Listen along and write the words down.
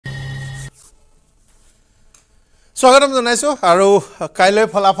স্বাগতম জনাইছো আৰু কাইলৈ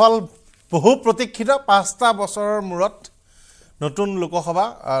ফলাফল বহু প্ৰতীক্ষিত 5টা বছৰৰ মূৰত নতুন লোকসভা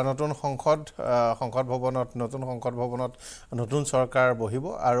নতুন সংসদ ভৱনত নতুন চৰকাৰ বহিব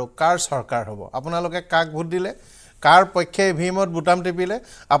আৰু কাৰ চৰকাৰ হ'ব আপোনালোকে কাক ভোট দিলে কাৰ পক্ষে ইভিএমত বুটাম টিপিলে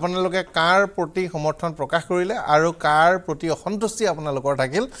আপোনালোকে কাৰ প্ৰতি সমৰ্থন প্ৰকাশ কৰিলে আৰু কাৰ প্ৰতি অসন্তুষ্টি আপোনালোকৰ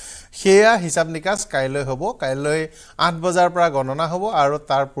থাকিল হেয়া হিচাপ নিকাচ কাইলৈ হ'ব কাইলৈ 8 বজাৰ পৰা গণনা হ'ব আৰু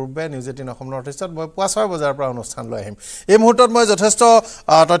তাৰ পূৰ্বে নিউজ 18 অসম নৰ্থ ইষ্টত মই 6 বজাৰ পৰা অনুষ্ঠান লৈ আহিম এই মুহূৰ্তত মই যথেষ্ট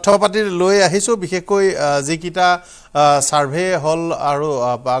তথ্যপাতি লৈ আহিছো বিশেষকৈ যিকিটা সাৰ্ভে হল আৰু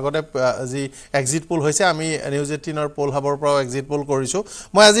আগতে যি এক্সিট পোল হৈছে আমি নিউজ 18 ৰ পোল হাবৰ পৰা এক্সিট পোল কৰিছো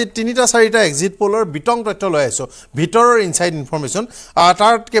মই আজি 3টা 4টা এক্সিট পোলৰ বিতং তথ্য লৈ আহিছো ভিতৰৰ ইনসাইড ইনফৰমেশন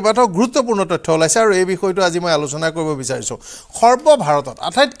তাৰ কেইবাটাও গুৰুত্বপূৰ্ণ তথ্য ওলাইছে আৰু এই বিষয়টো আজি মই আলোচনা কৰিব বিচাৰিছো সৰ্বভাৰতত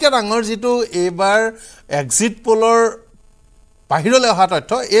আটাইতকৈ ডাঙৰ যিটো এবাৰ এক্সিট পোলৰ বাহিৰলৈ অহা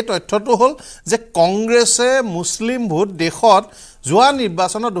তথ্য এই তথ্যটো হ'ল যে কংগ্ৰেছে মুছলিম ভোট দেশত যোৱা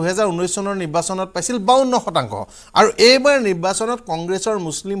নিৰ্বাচনত 2019 চনৰ নিৰ্বাচনত পাইছিল 52% আৰু এইবাৰ নিৰ্বাচনত কংগ্ৰেছৰ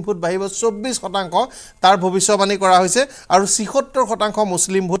মুছলিম ভোট বাঢ়িব 24% তাৰ ভৱিষ্যবাণী কৰা হৈছে আৰু 76%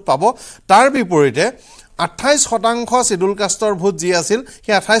 মুছলিম ভোট পাব তাৰ বিপৰীতে 28% শিডিউল কাষ্টৰ ভোট যি আছিল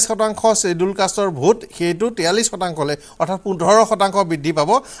সেই 28% শিডিউল কাষ্টৰ ভোট হেতু 43% লে অৰ্থাৎ 15% বৃদ্ধি পাব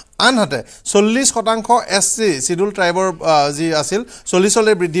আনহাতে 40% এসসি শিডিউল ট্ৰাইবৰ যি আছিল 40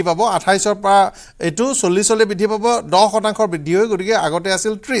 লে বৃদ্ধি পাব 28 ৰ পৰা এটো 40 লে বৃদ্ধি পাব 10% বৃদ্ধি হৈ গতিকে আগতে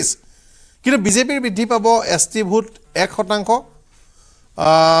আছিল 30 কিন্তু বিজেপিৰ বৃদ্ধি পাব এসটি ভোট 1%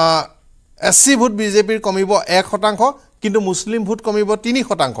 এসসি ভোট বিজেপিৰ কমিব 1% কিন্তু মুছলিম ভোট কমিব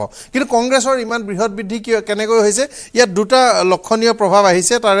 3% কিন্তু কংগ্ৰেছৰ ইমান বৃহৎ বৃদ্ধি কেনেকৈ হৈছে ইয়াত দুটা লক্ষণীয় প্ৰভাৱ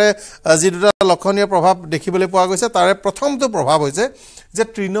আহিছে তাৰে যি দুটা লক্ষণীয় প্ৰভাৱ দেখিবলৈ পোৱা গৈছে তাৰে প্ৰথমটো প্ৰভাৱ হৈছে যে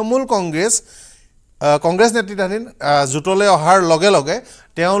তৃণমূল কংগ্ৰেছ নেতৃত্বাধীন জুটলে অহাৰ লগে লগে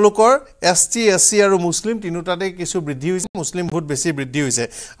তেওঁলোকৰ এসটি এসসি আৰু মুছলিম তিনিটাতে কিছু বৃদ্ধি হৈছে মুছলিম ভোট বেছি বৃদ্ধি হৈছে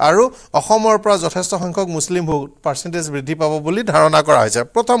আৰু অসমৰ পৰা যথেষ্ট সংখ্যক মুছলিম ভোট পাৰ্চেন্টেজ বৃদ্ধি পাব বুলি ধাৰণা কৰা হৈছে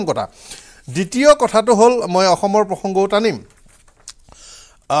প্ৰথম কথা দ্বিতীয় কথাটো হ'ল মই অসমৰ প্ৰসংগও টানিম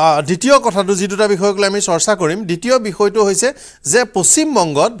দ্বিতীয় কথাটো যি দুটা বিষয়ক লৈ আমি চৰ্চা কৰিম দ্বিতীয় বিষয়টো হৈছে যে পশ্চিম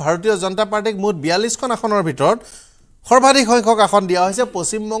বংগত ভাৰতীয় জনতা পাৰ্টিক মুঠ 42খন আসনৰ ভিতৰত সৰ্বাধিক সংখ্যক আসন দিয়া হৈছে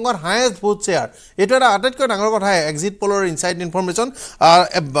পশ্চিম বংগৰ হাইয়েষ্ট ভোট শেয়াৰ এটা আটাইতকৈ ডাঙৰ কথা এক্সিট পোলৰ ইনসাইড ইনফৰমেশন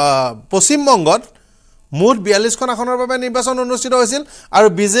পশ্চিম বংগত মুঠ 42খন আসনৰ বাবে নিৰ্বাচন অনুষ্ঠিত হৈছিল আৰু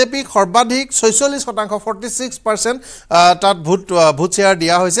বিজেপি সৰ্বাধিক 46% 46% তাত ভোট শেয়াৰ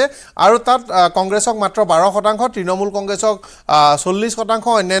দিয়া হৈছে আৰু তাত কংগ্ৰেছক মাত্ৰ 12% তৃণমূল কংগ্ৰেছক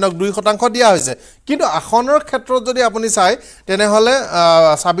 40% অন্যান্যক 2% দিয়া হৈছে কিন্তু আসনৰ ক্ষেত্ৰত যদি আপুনি চাই তেনেহলে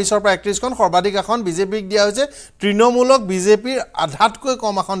 26 ৰ পৰা 31খন সৰ্বাধিক আসন বিজেপিক দিয়া হৈছে তৃণমূলক বিজেপিৰ আধাতকৈ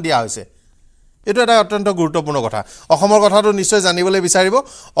কম আসন দিয়া হৈছে এটো এটা অত্যন্ত গুৰুত্বপূৰ্ণ কথা অসমৰ কথাটো নিশ্চয় জানিবলৈ বিচাৰিব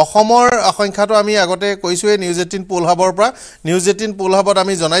অসমৰ সংখ্যাটো আমি আগতে কৈছোৱে নিউজ 18 পোল হাবৰ পৰা নিউজ 18 পোল হাবত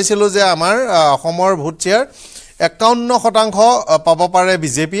আমি জনাইছিলো যে আমাৰ অসমৰ ভোট শেয়াৰ 51% পাব পাৰে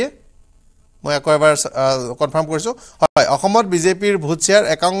বিজেপিয়ে মই একবাৰ কনফাৰ্ম কৰিছো হয় অসমত বিজেপিৰ ভোট শেয়াৰ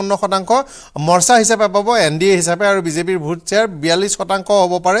 51% মৰ্চা হিচাপে পাব এনডিএ হিচাপে আৰু বিজেপিৰ ভোট শেয়াৰ 42%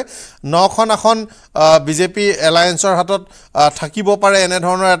 হ'ব পাৰে 9খন আসন বিজেপি এলায়েন্সৰ হাতত থাকিব পাৰে এনে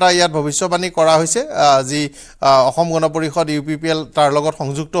ধৰণৰ এটা ইয়াত ভৱিষ্যবাণী কৰা হৈছে যি অসম গণ পৰিষদ ইউপিপিএল তাৰ লগত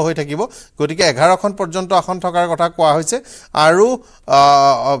সংযুক্ত হৈ থাকিব গতিকে 11খন পৰ্যন্ত আসন থকাৰ কথা কোৱা হৈছে আৰু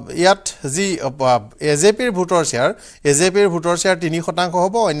ইয়াত যি এজেপিৰ ভোটৰ শেয়াৰ 3%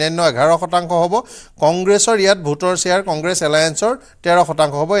 হ'ব অন্যান্য 11% হ'ব কংগ্ৰেছৰ ইয়াত ভোটৰ শেয়াৰ কংগ্ৰেছ এলায়েন্সৰ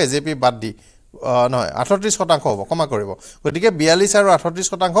 13% হ'ব এজেপি বাদ দি নহয় 38% হ'ব ক্ষমা কৰিব গতিকে 42 আৰু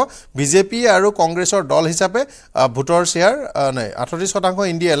 38% বিজেপি আৰু কংগ্ৰেছৰ দল হিচাপে ভোটৰ শেয়াৰ নাই 38%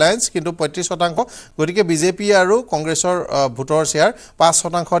 ইণ্ডিয়া এলায়েন্স কিন্তু 35% গতিকে বিজেপি আৰু কংগ্ৰেছৰ ভোটৰ শেয়াৰ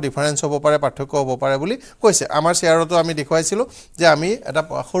 5% ডিফাৰেন্স হ'ব পাৰে পাৰ্থক্য হ'ব পাৰে বুলি কৈছে আমাৰ শেয়াৰটো আমি দেখুৱাইছিলো যে আমি এটা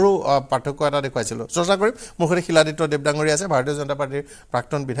সৰু পাৰ্থক্য এটা দেখুৱাইছিলো চৰ্চা কৰিম মুখৰে খিলাদিত্য দেৱডাঙৰী আছে ভাৰতীয় জনতা পাৰ্টিৰ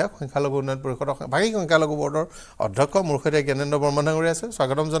প্ৰাক্তন বিধায়ক সংখ্যালঘু উন্নয়ন পৰিষদৰ ভাগী সংখ্যালঘু বৰ্ডৰ অধ্যক্ষ মুখৰে জ্ঞানেন্দ্ৰ বৰ্মন ডাঙৰী আছে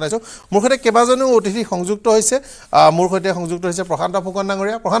স্বাগতম জনাইছো মুখৰে কেবাজনো অতিথি সংযুক্ত হৈছে মোৰ সৈতে সংযুক্ত হৈছে প্ৰশান্ত ফুকন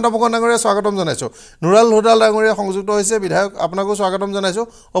ডাঙৰীয়া স্বাগতম জনাইছো নুৰাল হুদাল ডাঙৰীয়া সংযুক্ত হৈছে বিধায়ক আপোনাকো স্বাগতম জনাইছো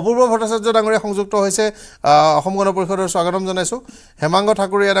অপূৰ্ব ভট্টাচাৰ্য ডাঙৰীয়া সংযুক্ত হৈছে অসম গণ পৰিষদৰ স্বাগতম জনাইছো হেমাংগ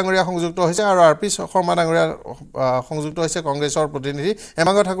ঠাকুৰীয়া ডাঙৰীয়া সংযুক্ত হৈছে আৰু আৰপি শৰ্মা ডাঙৰীয়া সংযুক্ত হৈছে কংগ্ৰেছৰ প্ৰতিনিধি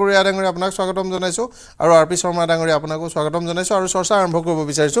হেমাংগ ঠাকুৰীয়া ডাঙৰীয়া আপোনাক স্বাগতম জনাইছো আৰু আৰপি শৰ্মা ডাঙৰীয়া আপোনাকো স্বাগতম জনাইছো আৰু চৰ্চা আৰম্ভ কৰিব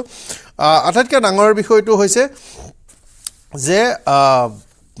বিচাৰিছো আটাইতকৈ ডাঙৰ বিষয়টো হৈছে যে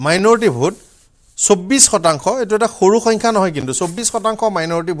মাইনৰিটি ভোট 24% এটো এটা সৰু সংখ্যা নহয় কিন্তু 24%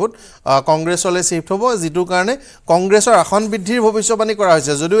 মাইনৰিটি ভোট কংগ্ৰেছলৈ শিফট হ'ব যেটো কাৰণে কংগ্ৰেছৰ আসন বৃদ্ধিৰ ভৱিষ্যবাণী কৰা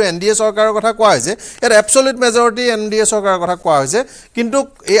হৈছে যদিও এনডিএ চৰকাৰৰ কথা কোৱা হৈছে এৰ এবছলিউট মেজৰিটি এনডিএ চৰকাৰৰ কথা কোৱা হৈছে কিন্তু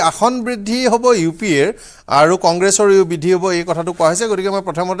এই আসন বৃদ্ধি হ'ব ইউপিএৰ আৰু কংগ্ৰেছৰ বৃদ্ধি হ'ব এই কথাটো কোৱা হৈছে গতিকে মই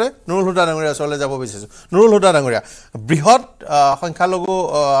প্ৰথমতে নুৰুল হুদা ডাঙৰীয়া ওচৰলৈ যাব বিচাৰিছো নুৰুল হুদা ডাঙৰীয়া বৃহৎ সংখ্যালঘু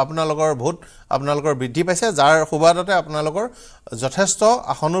আপোনালোকৰ ভোট আপোনালোকৰ বৃদ্ধি পাইছে যাৰ সুবাদতে আপোনালোকৰ যথেষ্ট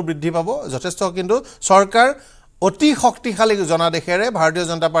আসনো বৃদ্ধি পাব যথেষ্ট কিন্তু সৰকাৰ অতি শক্তিশালী জনাদেশেৰে ভাৰতীয়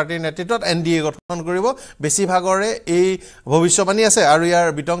জনতা পাৰ্টিৰ নেতৃত্বত এনডিএ গঠন কৰিব বেছি ভাগৰে এই ভৱিষ্যবাণী আছে আৰু ইয়াৰ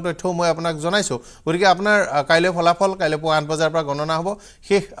বিতং তথ্য মই আপোনাক জনাইছো গতিকে আপোনাৰ কাইলৈ ফলাফল কাইলৈ 8 বজাৰ পৰা গণনা হ'ব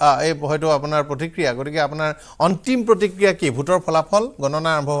শেষ এই হয়তো আপোনাৰ প্ৰতিক্ৰিয়া গতিকে আপোনাৰ অন্তিম প্ৰতিক্ৰিয়া কি ভোটৰ ফলাফল গণনা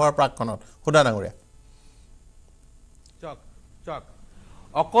আৰম্ভ হোৱাৰ প্ৰাকক্ষণত হুদা ডাঙৰীয়া চাক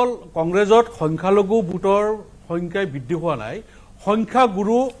অকল কংগ্ৰেছত সংখ্যালঘু ভোটৰ সংখ্যা বৃদ্ধি হোৱা নাই সংখ্যা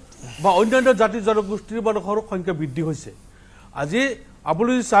গুৰু বা অন্যান্য জাতি জনগোষ্ঠীৰ মানুহৰ সংখ্যা বৃদ্ধি হৈছে আজি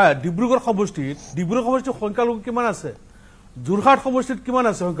আপুনি চাই ডিব্ৰুগড় সমষ্টিত সংখ্যালঘু কিমান আছে যোৰহাট সমষ্টিত কিমান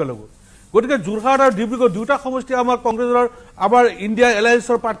আছে সংখ্যালঘু গতিকে যোৰহাট আৰু ডিব্ৰুগড় দুটা সমষ্টি আমাৰ কংগ্ৰেছৰ আমাৰ ইণ্ডিয়া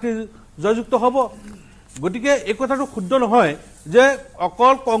এলায়েন্সৰ পাৰ্টি জয়যুক্ত হ'ব গতিকে এই কথাটো শুদ্ধ নহয় যে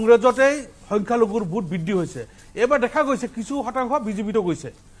অকল কংগ্ৰেছতে সংখ্যালঘুৰ ভোট বৃদ্ধি হৈছে এবাৰ দেখা গৈছে কিছু শতাংশ বিজেপিত গৈছে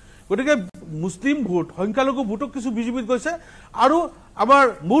গতিকে মুসলিম ভোট সংখ্যালঘু ভোটক কিছু বিজেপিত গৈছে আৰু আমাৰ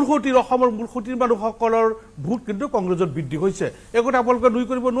মূলসুটিৰ অসমৰ মূলসুটিৰ মানুহসকলৰ ভোট কিন্তু কংগ্ৰেছত বৃদ্ধি হৈছে এই কথা আপোনালোকে নুই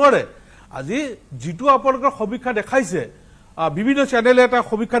কৰিব নোৱাৰে আজি যেটো আপোনালোকৰ সমীক্ষা দেখাইছে বিভিন্ন চ্যানেলে এটা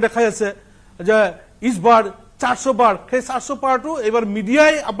সমীক্ষা দেখাই আছে যে ইস বাৰ 400 বাৰ সেই 400 বাৰটো এবাৰ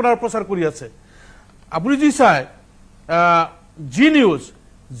মিডিয়াই আপোনাৰ প্ৰচাৰ কৰি আছে আপুনি যি চাই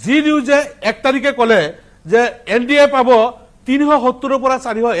জি নিউজে 1 তাৰিখে ক'লে যে এনডিএ পাব 370 পৰা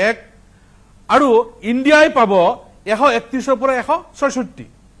 401 আৰু ইণ্ডিয়াই পাব 131 পৰা 166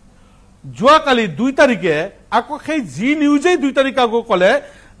 যোৱাকালি 2 তাৰিখে আকৌ সেই জি নিউজে 2 তাৰিখে আকৌ ক'লে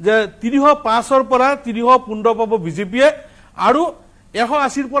যে 305 পৰা 315 পাব বিজেপিয়ে আৰু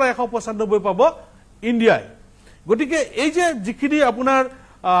 180 পৰা 195 পাব ইণ্ডিয়াই গতিকে এই যে যিখিনি আপোনাৰ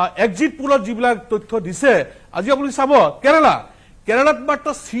এক্সিট পোলত যিবিলাক তথ্য দিছে আজি আপুনি চাব কেৰালাত মাত্ৰ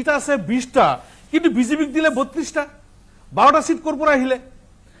সিট আছে 20টা কিন্তু বিজেপিক দিলে 32টা 12টা সিট কৰ পৰা আহিলে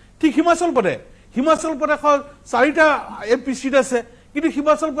ঠিক হিমাচল প্ৰদেশৰ 4টা এমপি সিট আছে কিন্তু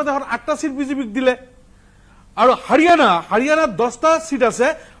হিমাচল প্ৰদেশৰ 8টা সিট বিজেপিক দিলে আৰু হাৰিয়ানাত 10টা সিট আছে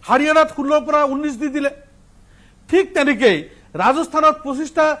হাৰিয়ানাত 16 পৰা 19 দি দিলে ঠিক তেনেকৈ ৰাজস্থানত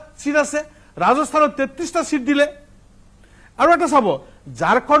 25টা সিট আছে ৰাজস্থানত 33টা সিট দিলে আৰু এটা চাব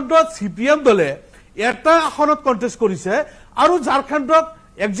ঝাৰখণ্ডত সিপিএম দলে এটা আসনত কন্টেস্ট কৰিছে আৰু ঝাৰখণ্ডত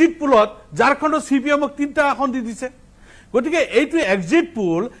এক্সিট পোলত ঝাৰখণ্ডৰ সিপিএমক 3টা আসন দি দিছে গতিকে এইটো এক্সিট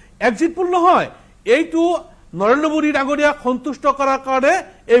পোল নহয় এইটো নৰেন্দ্ৰ মোদী ডাঙৰীয়াক সন্তুষ্ট কৰাৰ কাৰণে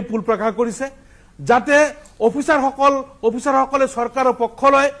এই পোল প্ৰকাশ কৰিছে যাতে অফিচাৰসকলে চৰকাৰৰ পক্ষ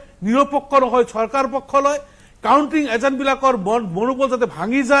লয় নিৰপেক্ষ নহয় চৰকাৰৰ পক্ষ লয় কাউন্টিং এজেন্টবিলাকৰ মনোবল যাতে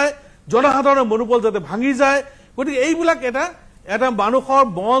ভাঙি যায় জনসাধাৰণৰ মনোবল যাতে ভাঙি যায় গতিকে এইবিলাক এটা মানুহৰ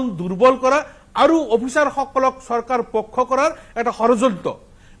মন দুৰ্বল কৰা আৰু অফিচাৰসকলক চৰকাৰ পক্ষ কৰাৰ এটা ষড়যন্ত্ৰ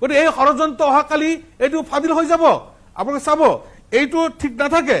গতিকে এই ষড়যন্ত্ৰ অহাকালি এইটো ফাদিল হৈ যাব আপোনালোকে চাব এইটো ঠিক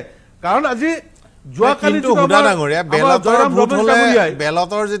নাথাকে কাৰণ আজি যোৱাকালি হুদা ডাঙৰীয়া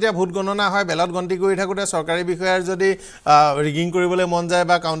বেলতৰ যেতিয়া ভোট গণনা হয় বেলত গন্তি কৰি থাকোতে চৰকাৰী বিষয়াৰ যদি ৰিগিং কৰিবলৈ মন যায়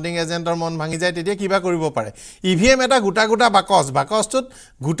বা কাউন্টিং এজেন্টৰ মন ভাঙি যায় তেতিয়া কিবা কৰিব পাৰে ইভিএম এটা গোটা বাকচটোত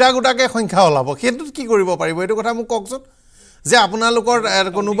গোটাকে সংখ্যা ওলাব সেইটোত কি কৰিব পাৰিব এইটো কথা মোক কওকচোন যে আপোনালোকৰ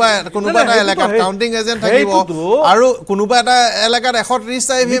কোনোবা এটা এলেকাত কাউন্টিং এজেন্ট থাকিব আৰু কোনোবা এটা এলেকাত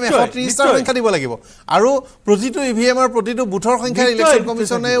 130টা ইভিএম 130টা সংখ্যা দিব লাগিব আৰু প্ৰতিটো ইভিএমৰ প্ৰতিটো বুথৰ সংখ্যা ইলেকশ্যন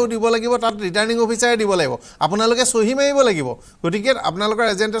কমিছনেও দিব লাগিব তাত ৰিটাৰ্নিং অফিচাৰে দিব লাগিব আপোনালোকে সহি মাৰিব লাগিব গতিকে আপোনালোকৰ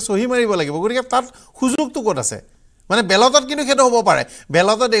এজেন্টে সহি মাৰিব লাগিব গতিকে তাত সুযোগটো ক'ত আছে মানে বেলতত কিন্তু সেইটো হ'ব পাৰে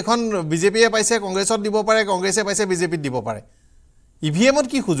বেলতত এখন বিজেপিয়ে পাইছে কংগ্ৰেছত দিব পাৰে কংগ্ৰেছে পাইছে বিজেপিত দিব পাৰে ইভিএমত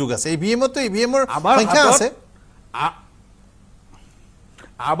কি সুযোগ আছে ইভিএমত ইভিএমৰ সংখ্যা আছে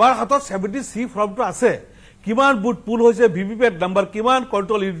আবার হাতত 70C ফর্মটো আছে কিমান বুট পুল হৈছে ভিভিপ্যাট নাম্বার কিমান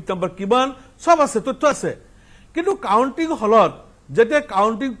কন্ট্রোল ইউনিট নাম্বার কিমান সব আছে তথ্য আছে কিন্তু কাউন্টিং হলত যেতে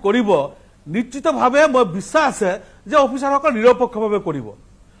কাউন্টিং কৰিব নিশ্চিতভাৱে মই বিশ্বাস আছে যে অফিচাৰসকল নিৰপেক্ষভাৱে কৰিব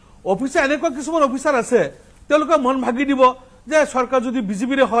অফিচাৰ এনেকুৱা কিছুমান অফিচাৰ আছে তেওঁলোকে মন ভাগি দিব যে চৰকাৰ যদি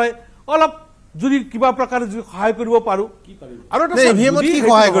বিজেপিৰে হয় অলপ যদি কিবা প্ৰকাৰে যদি সহায় কৰিব পাৰো আৰু এটা ইভিএমত কি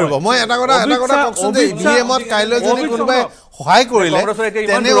সহায় কৰিব মই এটা কথা কওকচোন যে ইভিএমত কাইলৈ যদি কোনোবাই সহায় কৰিলে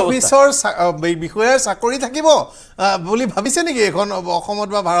তেনে অফিচৰ বিষয়াৰ চাকৰি থাকিব বুলি ভাবিছে নেকি এখন অসমত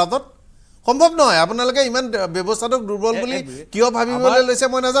বা ভাৰতত সম্ভৱ নহয় আপোনালোকে ইমান ব্যৱস্থাটোক দুৰ্বল বুলি কিয় ভাবিবলৈ লৈছে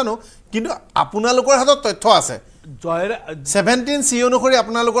মই নাজানো কিন্তু আপোনালোকৰ হাতত তথ্য আছে 17 সি অনুসৰি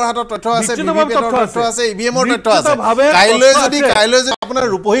আপোনালোকৰ হাতত তথ্য আছে, ভিভিপেটৰ তথ্য আছে, ইভিএমৰ তথ্য আছে। কাইলৈ যদি আপোনাৰ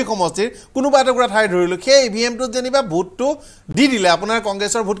ৰূপহী সমষ্টিৰ কোনোবা এটুকুৰা ঠাই ধৰিলো, সেই ইভিএমটোত যেনিবা ভোটটো দি দিলে, আপোনাৰ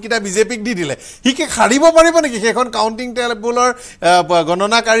কংগ্ৰেছৰ ভোটকেইটা বিজেপিক দি দিলে, সিকে সাৰিব পাৰিব নেকি? সেইখন কাউণ্টিং টেবুলৰ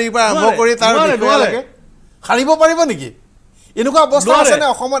গণনাকাৰীৰ পৰা আৰম্ভ কৰি তাৰ বিষয়ালৈকে সাৰিব পাৰিব নেকি? এনেকুৱা অৱস্থা আছে নে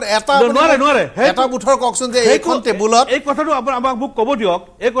অসমত? এটা বুথৰ কওকচোন যে এইখন টেবুলত এই কথাটো আমাক মোক ক'ব দিয়ক,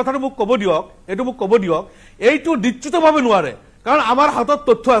 এইটো মোক ক'ব দিয়ক। এইটো নিশ্চিতভাৱে নোৱাৰে, কাৰণ আমাৰ হাতত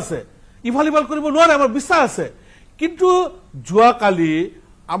তথ্য আছে, ইফাল সিফাল কৰিব নোৱাৰে, আমাৰ বিশ্বাস আছে। কিন্তু যোৱাকালি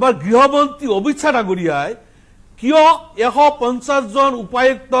আমাৰ গৃহমন্ত্ৰী অমিত শ্বাহ ডাঙৰীয়াই কিয় 150 জন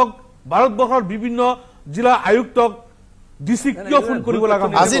উপায়ুক্তক, ভাৰতবৰ্ষৰ বিভিন্ন জিলা আয়ুক্তক ডিসি কিয় ফোন কৰিব লাগা?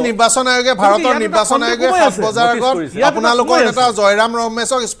 আজি নিৰ্বাচন আয়োগে, ভাৰতৰ নিৰ্বাচন আয়োগে 7 বজাৰ আগত আপোনালোকৰ নেতা জয়ৰাম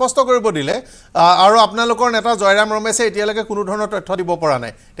ৰমেশক স্পষ্ট কৰিব দিলে, আৰু আপোনালোকৰ নেতা জয়ৰাম ৰমেশে এতিয়ালৈকে কোনো ধৰণৰ তথ্য দিব পৰা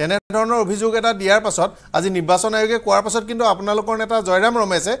নাই। তেনে ধৰণৰ অভিযোগ এটা দিয়াৰ পাছত আজি নিৰ্বাচন আয়োগে কোৱাৰ পাছত কিন্তু আপোনালোকৰ নেতা জয়ৰাম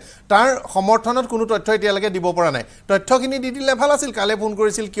ৰমেশে তাৰ সমৰ্থনত কোনো তথ্য এতিয়ালৈকে দিব পৰা নাই। তথ্যখিনি দি দিলে ভাল আছিল, কালে ফোন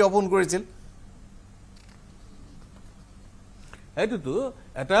কৰিছিল, কিয় ফোন কৰিছিল? এইটোতো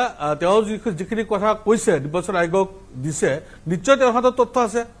এটা তেওঁ যিখিনি কথা কৈছে নিৰ্বাচন আয়োগক দিছে, নিশ্চয় তেওঁৰ হাতত তথ্য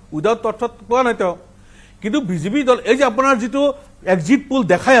আছে, উইদাউট তথ্য পোৱা নাই তেওঁ। কিন্তু বিজেপি দল এই যে আপোনাৰ যিটো এক্সিট পোল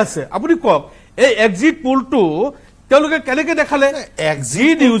দেখাই আছে, আপুনি কওক এই এক্সিট পোলটো তেওঁলোকে কেনেকে দেখালে?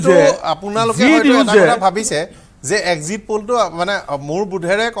 এক্সিট নিউজে আপোনালোকে হয়তো এটা কথা ভাবিছে যে এক্সিট পোলটো মানে মোৰ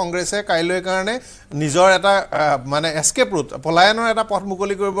বুধেৰে কংগ্ৰেছে কাইলৈ কাৰণে নিজৰ এটা মানে এস্কেপ ৰুট, পলায়নৰ এটা পথ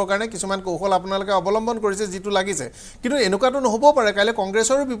মুকলি কৰিবৰ কাৰণে কিছুমান কৌশল আপোনালোকে অৱলম্বন কৰিছে, যিটো লাগিছে। কিন্তু এনেকুৱাটো নহ'ব পাৰে, কাইলৈ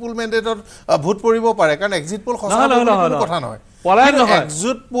কংগ্ৰেছৰো পিপুল মেণ্ডেটত ভোট পৰিব পাৰে, কাৰণ এক্সিট পোল সঁচা কথা নহয়।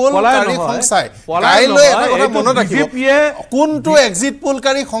 এক্সিট পোলকাৰী সংস্থাই কাইলৈ এটা কথা মনত ৰাখিব, কোনটো এক্সিট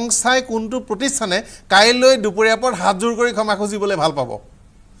পোলকাৰী সংস্থাই, কোনটো প্ৰতিষ্ঠানে কাইলৈ দুপৰীয়াৰ পৰত হাতজোৰ কৰি ক্ষমা খুজিবলৈ ভাল পাব?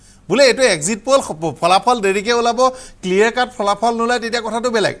 বোলে এইটো এক্সিট পোল ফলাফল দেৰিকৈ ওলাব, ক্লিয়াৰ কাট ফলাফল নোলায়, তেতিয়া কথাটো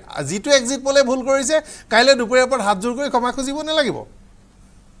বেলেগ। যিটো এক্সিট পোলে ভুল কৰিছে, কাইলৈ দুপৰীয়াৰ পৰা হাতজোৰ কৰি ক্ষমা খুজিব নালাগিব।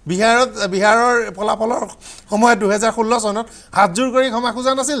 বিহাৰৰ ফলাফলৰ সময়ত 2016 চনত হাতজোৰ কৰি ক্ষমা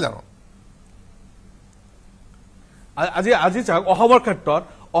খোজা নাছিল জানো? আজি চাওক অসমৰ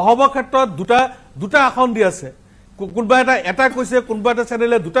ক্ষেত্ৰত দুটা আসন দি আছে, কোনোবা এটা কৈছে, কোনোবা এটা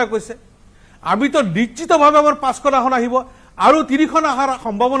চেনেলে দুটা কৈছে। আমিতো নিশ্চিতভাৱে আমাৰ 5খন আসন আহিব আৰু 3খন অহাৰ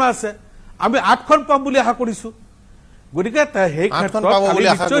সম্ভাৱনা আছে, আমি 8খন পাম বুলি আশা কৰিছো। গতিকে সেই ক্ষেত্ৰত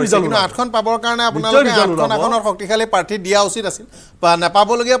 8খন পাবৰ কাৰণে আপোনালোকে 8খন আসনৰ শক্তিশালী প্ৰাৰ্থী দিয়া উচিত আছিল, বা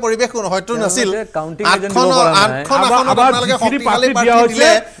নাপাবলগীয়া পৰিৱেশ হয়তো নাছিল। 8খন আসনত আপোনালোকে শক্তিশালী প্ৰাৰ্থী দিলে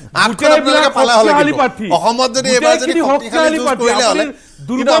 8খন আপোনালোকে পালা হ'লে, অসমত যদি এবাৰ যদি শক্তিশালী যুঁজ কৰিলে হ'লে,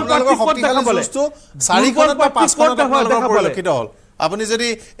 কিন্তু আপোনালোকৰ শক্তিশালী যুঁজটো 4খনত বা 5খনত আপোনালোকৰ পৰিলক্ষিত হ'ল। আপুনি যদি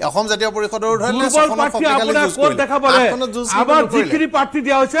অসম জাতীয় পৰিষদৰ ধৰিলে 6খনত শক্তিশালী যুঁজ কৰিলে, 8খনত যুঁজ আমাৰ যিখিনি প্ৰাৰ্থী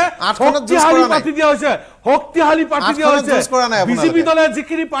দিয়া হৈছে, 8খনত শক্তিশালী প্ৰাৰ্থী দিয়া হৈছে, বিজেপি দলে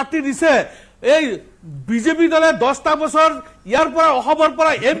যিখিনি প্ৰাৰ্থী দিছে, এই বিজেপি দলে 10টা বছৰ ইয়াৰ পৰা অসমৰ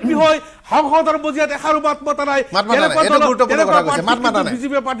পৰা এমপি হৈ সংসদৰ মজিয়াত এষাৰো মাত মতা নাই।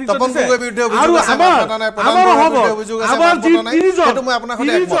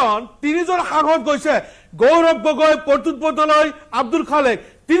 তিনিজন সাংসদ গৈছে, গৌৰৱ গগৈ, প্ৰদ্যুৎ বৰদলৈ, আব্দুল খালেক,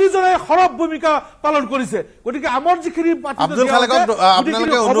 3জনে সৰব ভূমিকা পালন কৰিছে। গতিকে আমাৰ যিখিনি আব্দুল খালেকক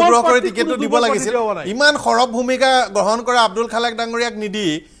আপোনালোকে অনুগ্ৰহ কৰি টিকেটটো দিব লাগিছিল। ইমান সৰব ভূমিকা গ্ৰহণ কৰা আব্দুল খালেক ডাঙৰীয়াক নিদি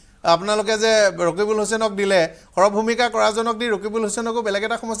আপোনালোকে যে ৰকিবুল হুছেইনক দিলে, সৰব ভূমিকা কৰাজনক দি ৰকিবুল হুছেইনকো বেলেগ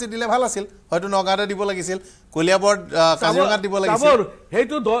এটা সমষ্টি দিলে ভাল আছিল, হয়তো নগাঁৱতে দিব লাগিছিল, কলিয়াবৰত কাজিৰঙাত দিব লাগিছিল।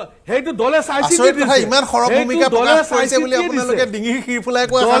 সেইটো দলে চাইছিল, ইমান সৰব ভূমিকা প্ৰকাশ কৰিছে বুলি আপোনালোকে ডিঙিৰ শিৰ ফুলাই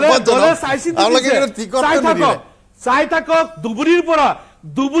কোৱা চাই থাকক। দুবুৰীৰ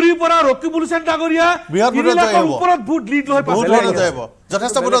পৰা ৰকিবুল হুছেইন ডাঙৰীয়া ওপৰত ভোট লিড লৈ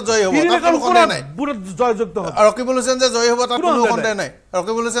যথেষ্ট ভোটত জয়ী হ'ব, ৰকিবুল হুছেইন যে জয়ী হ'ব তাত কোনো সন্দেহ নাই।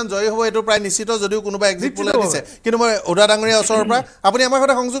 ৰকিবুল হুছেইন জয়ী হ'ব এইটো প্ৰায় নিশ্চিত, যদিও কোনোবা এক্সিট পোলে দিছে। কিন্তু মই উদা ডাঙৰীয়া ওচৰৰ পৰা আপুনি আমাৰ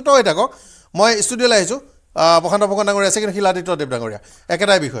সৈতে সংযুক্ত হৈ থাকক। মই ষ্টুডিঅ'লৈ আহিছোঁ, প্ৰশান্ত ফুকন ডাঙৰীয়া আছে, কিন্তু শিলাদিত্য দেৱ ডাঙৰীয়া,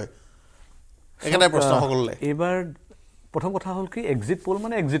 একেটাই বিষয়, একেটাই প্ৰশ্ন সকলোলৈ। এইবাৰ প্ৰথম কথা হ'ল কি, এক্সিট পোল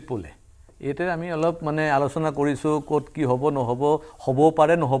মানে এক্সিট পোলে, এইতে আমি অলপ মানে আলোচনা কৰিছোঁ, ক'ত কি হ'ব নহ'ব, হ'বও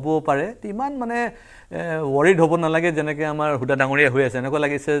পাৰে নহ'বও পাৰে, ইমান মানে ৱৰিড হ'ব নালাগে। যেনেকৈ আমাৰ হুদা ডাঙৰীয়া হৈ আছে, এনেকুৱা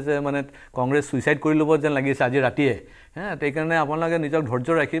লাগিছে যে মানে কংগ্ৰেছ ছুইচাইড কৰি ল'ব যেন লাগিছে আজি ৰাতিয়ে। সেইকাৰণে আপোনালোকে নিজক ধৈৰ্য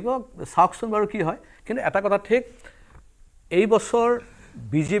ৰাখিব, চাওকচোন বাৰু কি হয়। কিন্তু এটা কথা ঠিক, এই বছৰ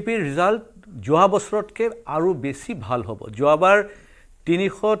বিজেপিৰ ৰিজাল্ট যোৱা বছৰতকৈ আৰু বেছি ভাল হ'ব। যোৱাবাৰ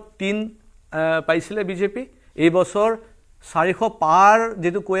 303 পাইছিলে বিজেপি, এই বছৰ 400 পাৰ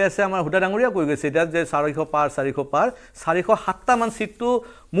যেটো কৈ আছে আমাৰ হুদা ডাঙৰীয়া কৈ গৈছে এতিয়া যে 400 পাৰ 407টা মান সিটটো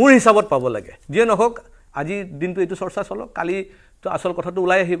মোৰ হিচাপত পাব লাগে। যিয়ে নহওক আজি দিনটো এইটো চৰ্চা চলক, কালি তো আচল কথাটো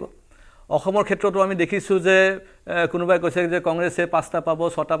ওলাই আহিব। অসমৰ ক্ষেত্ৰতো আমি দেখিছোঁ যে কোনোবাই কৈছে যে কংগ্ৰেছে 5টা পাব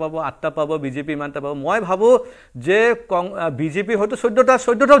 6টা পাব 8টা পাব বিজেপি ইমানটা পাব মই ভাবোঁ যে বিজেপি হয়তো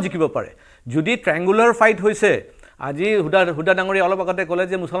 14টাও জিকিব পাৰে যদি ট্ৰায়াঙ্গুলাৰ ফাইট হৈছে আজি হুদা ডাঙৰী অলপ আগতে ক'লে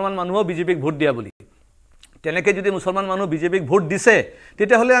যে মুছলমান মানুহো বিজেপিক ভোট দিয়া বুলি তেনেকৈ যদি মুছলমান মানুহ বিজেপিক ভোট দিছে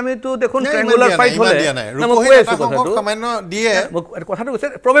তেতিয়াহ'লে আমিতো দেখোন ট্ৰায়াঙ্গুলাৰ ফাইট হ'লে কথাটো কৈছে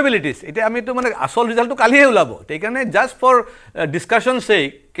প্ৰবেবিলিটিজ এতিয়া আমিতো মানে আচল ৰিজাল্টটো কালিহে ওলাব সেইকাৰণে জাষ্ট ফৰ ডিছকাশ্যন চেক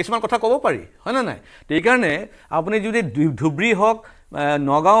কিছুমান কথা ক'ব পাৰি হয় নে নাই সেইকাৰণে আপুনি যদি ধুবুৰী হওক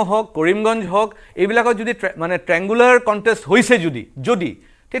নগাঁও হওক কৰিমগঞ্জ হওক এইবিলাকত যদি মানে ট্ৰায়াঙ্গুলাৰ কণ্টেষ্ট হৈছে যদি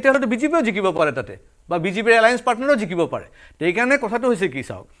তেতিয়াহ'লেতো বিজেপিও জিকিব পাৰে তাতে বা বিজেপিৰ এলায়েন্স পাৰ্টনাৰো জিকিব পাৰে সেইকাৰণে কথাটো হৈছে কি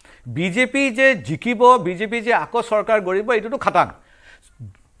চাওক বিজেপি যে জিকিব বিজেপি যে আকৌ চৰকাৰ গঢ়িব এইটোতো খাটাং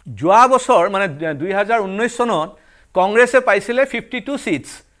যোৱা বছৰ মানে 2019 চনত কংগ্ৰেছে পাইছিলে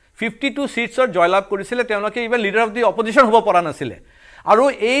 52 সিটছৰ জয়লাভ কৰিছিলে তেওঁলোকে even leader of the opposition হ'ব পৰা নাছিলে আৰু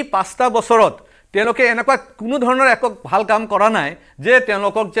এই 5টা বছৰত তেওঁলোকে এনেকুৱা কোনো ধৰণৰ একো ভাল কাম কৰা নাই যে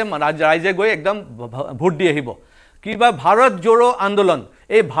তেওঁলোকক যে ৰাইজে গৈ একদম ভোট দি আহিব কিবা ভাৰত জোড়ো আন্দোলন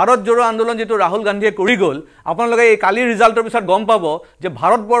এই ভাৰত জোড়ো আন্দোলন যেটো ৰাহুল গান্ধীয়ে কৰি গ'ল আপোনালোকে এই কালি ৰিজাল্টৰ পিছত গম পাব যে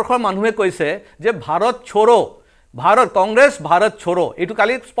ভাৰতবৰ্ষৰ মানুহে কৈছে যে ভাৰত ছোড়ো ভাৰত কংগ্ৰেছ ভাৰত ছোড়ো এইটো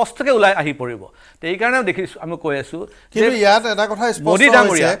কালি স্পষ্টকৈ ওলাই আহি পৰিব এই কাৰণে দেখিছো আমি কৈ আছো কিন্তু ইয়াত এটা কথা স্পষ্ট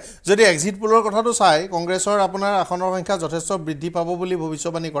হৈছে যদি এক্সিট পোলৰ কথাটো চাই কংগ্ৰেছৰ আপোনাৰ আসনৰ সংখ্যা যথেষ্ট বৃদ্ধি পাব বুলি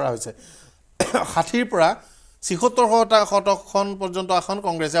ভৱিষ্যবাণী কৰা হৈছে 60ৰ পৰা 76% পৰ্যন্ত আসন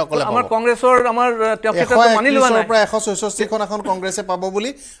কংগ্ৰেছে অকলে পাব আমাৰ কংগ্ৰেছৰ আমাৰ তেখেতক মানি লোৱা নাই পৰা 166 খন আসন কংগ্ৰেছে পাব বুলি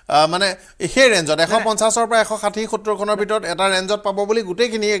মানে সেই ৰেঞ্জত 150ৰ পৰা 160 70 খনৰ ভিতৰত এটা ৰেঞ্জত পাব বুলি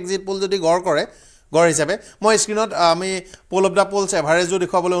গোটেইখিনি এক্সিট পোল যদি গড় হিচাপে মই স্ক্ৰিনত আমি পোল অফ দা পোলছ এভাৰেজো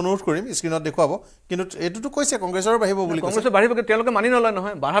দেখুৱাবলৈ অনুৰোধ কৰিম স্ক্ৰিনত দেখুৱাব কিন্তু এইটোতো কৈছে কংগ্ৰেছৰ বাঢ়িব বুলি কংগ্ৰেছৰ বাঢ়িব তেওঁলোকে মানি নলয়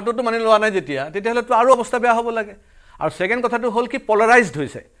নহয় বাঢ়াটোতো মানি লোৱা নাই তেতিয়াহ'লেতো আৰু অৱস্থা বেয়া হ'ব লাগে আৰু ছেকেণ্ড কথাটো হ'ল কি পলাৰাইজড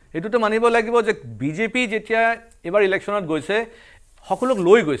হৈছে এইটোতো মানিব লাগিব যে বিজেপি যেতিয়া এবাৰ ইলেকশ্যনত গৈছে সকলোক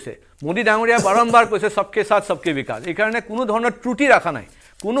লৈ গৈছে মোদী ডাঙৰীয়া বাৰম্বাৰ কৈছে সবকে সাথ সবকে বিকাশ এই কাৰণে কোনো ধৰণৰ ত্ৰুটি ৰাখা নাই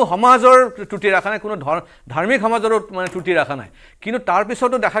কোনো সমাজৰ ত্ৰুটি ৰাখা নাই কোনো ধাৰ্মিক সমাজৰ মানে ত্ৰুটি ৰাখা নাই কিন্তু তাৰ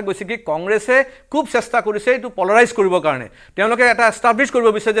পিছতো দেখা গৈছে কি কংগ্ৰেছে খুব চেষ্টা কৰিছে এইটো পলাৰাইজ কৰিবৰ কাৰণে তেওঁলোকে এটা এষ্টাব্লিছ কৰিব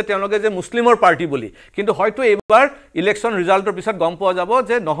বিচাৰে যে তেওঁলোকে যে মুছলিমৰ পাৰ্টি বুলি কিন্তু হয়তো এইবাৰ ইলেকশ্যন ৰিজাল্টৰ পিছত গম পোৱা যাব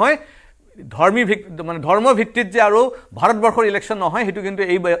যে নহয় ধৰ্ম ভিত্তিত যে আৰু ভাৰতবৰ্ষৰ ইলেকশ্যন নহয় সেইটো কিন্তু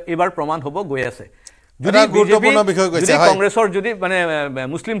এইবাৰ প্ৰমাণ হ'ব গৈ আছে যদি গুৰুত্বপূৰ্ণ বিষয় কৈছে কংগ্ৰেছৰ যদি মানে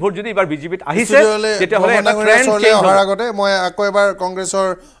মুছলিম ভোট যদি এবাৰ বিজেপিত আহিছে তেতিয়াহ'লে এটা ট্ৰেন্ড চেঞ্জ হোৱাৰ আগতে মই আকৌ এবাৰ কংগ্ৰেছৰ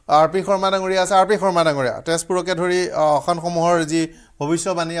আৰপি শৰ্মা ডাঙৰীয়া আছে আৰপি শৰ্মা ডাঙৰীয়া তেজপুৰকে ধৰি আসনসমূহৰ যি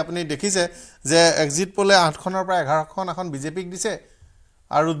ভৱিষ্যবাণী আপুনি দেখিছে যে এক্সিট পোলে 8খনৰ পৰা 11খন আসন বিজেপিক দিছে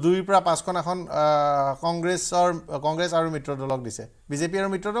আৰু 2ৰ পৰা 5খন আসন কংগ্ৰেছ আৰু মিত্ৰ দলক দিছে বিজেপি আৰু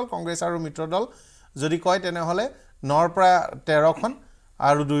মিত্ৰ দল কংগ্ৰেছ আৰু মিত্ৰ দল যদি কয় তেনেহ'লে 9ৰ পৰা 13খন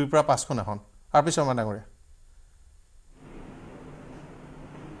আৰু 2ৰ পৰা 5খন আসন আৰপি শৰ্মা ডাঙৰীয়া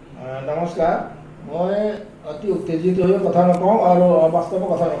নমস্কাৰ মই অতি উত্তেজিত হৈ কথা নকওঁ আৰু অবাস্তৱ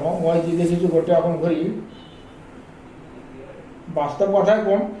কথা নকওঁ মই যি দেখিছোঁ গোটেই অসম ঘূৰি বাস্তৱ কথাই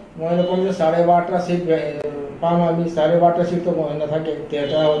ক'ম মই নকওঁ যে 12.5টা সিট পাম আমি 12.5টা সিটটো মই নাথাকে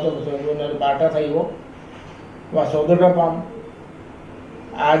 13টা হয়তো 12টা থাকিব বা 14টা পাম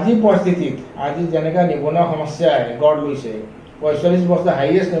আজি পৰিস্থিতিত আজি যেনেকৈ নিবনুৱা সমস্যাই গঢ় লৈছে 45 বছৰ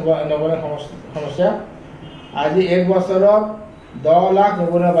হাইয়েষ্ট নিবনুৱা সমস্যা আজি 1 বছৰত 10 লাখ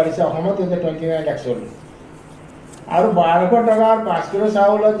নিবনুৱা বাঢ়িছে অসমত এতিয়া 29 লাখ চলি আৰু 1200 টকাৰ 5 কিলো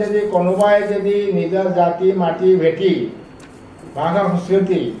চাউলত যদি কোনোবাই যদি নিজৰ জাতি মাটি ভেটি ভাষা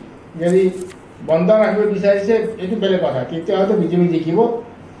সংস্কৃতি যদি বন্ধ ৰাখিব বিচাৰিছে এইটো বেলেগ কথা তেতিয়া হয়তো বিজেপি জিকিব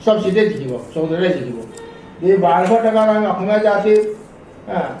সব সিটে জিকিব 14টা জিকিব এই 1200 টকাৰ আমি অসমীয়া জাতিৰ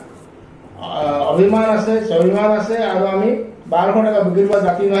অভিমান আছে স্বাভিমান আছে আৰু আমি 1200 টকা বিক্ৰী কৰা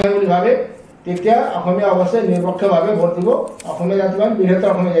জাতি নহয় বুলি ভাবে তেতিয়া অসমীয়া অৱশ্যে নিৰপেক্ষভাৱে ভোট দিব অসমীয়া জাতি মানে বৃহত্তৰ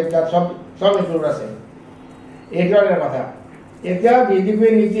অসমীয়া জাতি সব ইনক্লুড আছে এইটো এটা কথা এতিয়া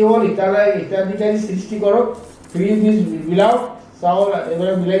বিজেপিৰ নীতি হ'ল হিতাধিকাৰী সৃষ্টি কৰক ফ্ৰী বীজ বিলাওক চাউল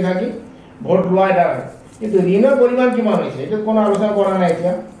এইবিলাক বিলাই থাকি ভোট লোৱা এটা কিন্তু ঋণৰ পৰিমাণ কিমান হৈছে এইটো কোনো আলোচনা কৰা নাই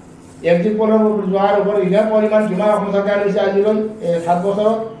এতিয়া এক্সিট পোলৰ যোৱাৰ ওপৰত ঋণৰ পৰিমাণ কিমান অসম চৰকাৰে লৈছে আজিলৈ 7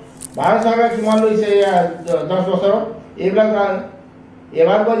 বছৰত ভাৰত চৰকাৰে কিমান লৈছে 10 বছৰত এইবিলাক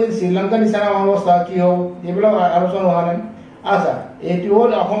এবাৰ কয় যে শ্ৰীলংকাৰ নিচিনা অৱস্থা কি হ'ব এইবিলাক আলোচনা হোৱা নাই আচ্ছা এইটো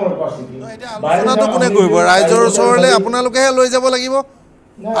হ'ল অসমৰ পৰিস্থিতি আলোচনাটো কোনে কৰিব ৰাইজৰ ওচৰলৈ আপোনালোকেহে লৈ যাব লাগিব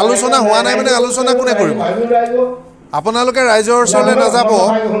আলোচনা হোৱা নাই মানে আলোচনা কোনে কৰিব আপোনালোকে ৰাইজৰ ওচৰলৈ নাযাব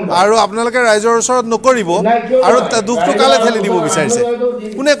আৰু আপোনালোকে ৰাইজৰ ওচৰত নকৰিব আৰু দুখটো কালে ঠেলি দিব বিচাৰিছে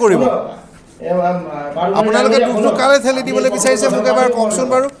কোনে কৰিব আপোনালোকে দুখটো কালে ঠেলি দিবলৈ বিচাৰিছে মোক এবাৰ কওকচোন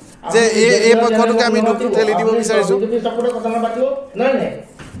বাৰু যে এই পক্ষটোকে আমি দুখটো ঠেলি দিব বিচাৰিছোঁ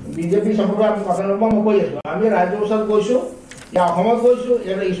বিজেপি সপোৰ্ট আমি কথা নকওঁ মই কৈ আছোঁ আমি ৰাজ্য ওচৰত গৈছোঁ या অসমত গৈছোঁ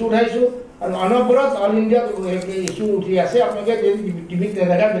এটা ইস্যু উঠাইছোঁ আৰু অনবৰত অল ইণ্ডিয়াত ইস্যু উঠি আছে আপোনালোকে টিভিত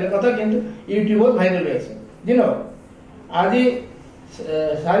নেদেখা বেলেগ কথা কিন্তু ইউটিউবত ভাইৰেল হৈ আছে দিন আজি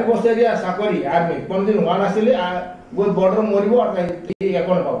 4 বছৰীয়া চাকৰি আৰ্মি কোনদিন হোৱা নাছিলে গৈ বৰ্ডাৰ মৰিব আৰু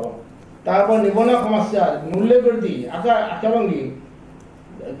একো নাপাব তাৰপৰা নিবনুৱা সমস্যা মূল্য বৃদ্ধি আকাংক্ষী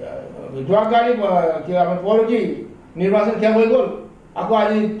যোৱাকালি কি আমাৰ পৰহি নিৰ্বাচন শেষ হৈ গ'ল আকৌ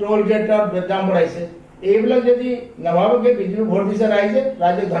আজি টোল গেটৰ দাম বঢ়াইছে এইবিলাক যদি নাভাবকে বিজেপি ভোট দিছে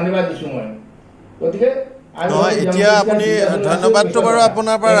ৰাইজে ধন্যবাদ দিছোঁ মই গতিকে এতিয়া আপুনি ধন্যবাদটো বাৰু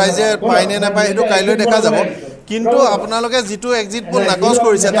আপোনাৰ পৰা ৰাইজে পায় নে নাপায় সেইটো কাইলৈ দেখা যাব কিন্তু আপোনালোকে যিটো এক্সিট পোল নাকচ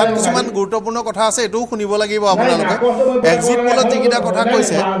কৰিছে তাত কিছুমান গুৰুত্বপূৰ্ণ কথা আছে এটোও শুনিব লাগিব আপোনালোকে এক্সিট পোলত যিকেইটা কথা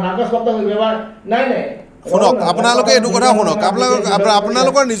কৈছে শুনক আপোনালোকে এইটো কথা শুনক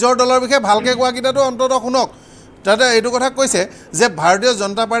আপোনালোকৰ নিজৰ দলৰ বিষয়ে ভালকৈ কোৱা কেইটাতো অন্ততঃ শুনক তাতে এইটো কথা কৈছে যে ভাৰতীয়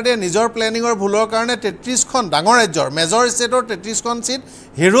জনতা পাৰ্টিয়ে নিজৰ প্লেনিঙৰ ভুলৰ কাৰণে 33খন ডাঙৰ ৰাজ্যৰ মেজৰ ষ্টেটৰ 33খন সিট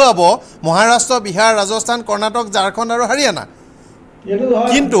হেৰুৱাব মহাৰাষ্ট্ৰ বিহাৰ ৰাজস্থান কৰ্ণাটক ঝাৰখণ্ড আৰু হাৰিয়ানা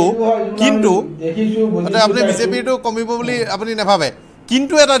কিন্তু আপুনি বিজেপিটো কমিব বুলি আপুনি নাভাবে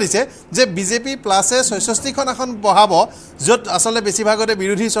কিন্তু এটা দিছে যে বিজেপি প্লাছে 66খন আসন বহাব য'ত আসলে বেছিভাগতে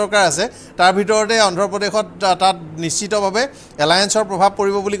বিৰোধী চৰকাৰ আছে তাৰ ভিতৰতে অন্ধ্ৰপ্ৰদেশত তাত নিশ্চিতভাৱে এলায়েন্সৰ প্ৰভাৱ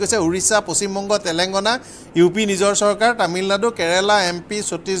পৰিব বুলি কৈছে উৰিষ্যা পশ্চিমবংগ তেলেংগানা ইউপি নিজৰ চৰকাৰ তামিলনাডু কেৰালা এমপি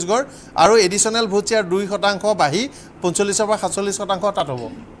ছত্তীশগড় আৰু এডিশনেল ভোট শ্বেয়াৰ 2% বাঢ়ি 45 পৰা 47% তাত হ'ব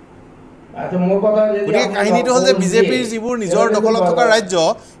গতিকে কাহিনীটো হ'ল যে বিজেপিৰ যিবোৰ নিজৰ দখলত থকা ৰাজ্য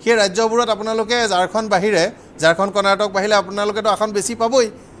সেই ৰাজ্যবোৰত আপোনালোকে ঝাৰখণ্ড বাহিৰে ঝাৰখণ্ড কৰ্ণাটক বাহিৰে আপোনালোকেতো আসন বেছি পাবই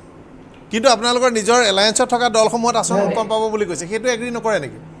কিন্তু আপোনালোকৰ নিজৰ এলায়েন্সত থকা দলসমূহত আসন কম পাব বুলি কৈছে সেইটো এগ্ৰী নকৰে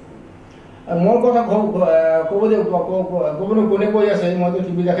নেকি মোৰ কথা ক'বলৈ কোনে কৈ আছে মইতো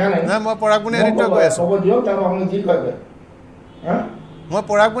টিভি দেখা নাই মই পৰাগমণি আদিত্যই কৈ আছোঁ ক'ব দিয়ক তাৰ আপুনি যি কয় মই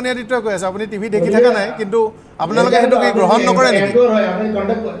পৰাগমণি আদিত্যই কৈ আছোঁ আপুনি টিভি দেখি থকা নাই কিন্তু আপোনালোকে সেইটো গ্ৰহণ নকৰে নেকি আপুনি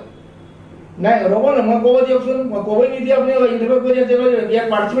কণ্টেক্ট কৰে নাই ৰ'ব না মই ক'ব দিয়কচোন মই ক'বই নিদিয়ে আপুনি ইণ্টাৰভিউ কৰি ইয়াত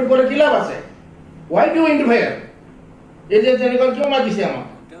পাৰ্টিচিপেট কৰে কি লাভ আছে ৱাই ডু ইণ্টাৰফেয়াৰ এই যে তেনেকুৱা কিয় মাতিছে আমাক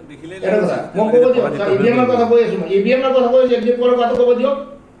এটা কথা মই ক'ব দিয়ক ইভিএমৰ কথা কৈ আছোঁ ইভিএমৰ কথা কৈ আছোঁ এক্সিট পোলৰ কথা ক'ব দিয়ক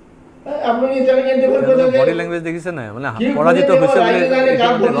আপুনি তেনেকৈ ইণ্টাৰভিউ কৰি বডি লেংগুৱেজ দেখিছে নাই মানে পৰাজিত হৈছে বুলি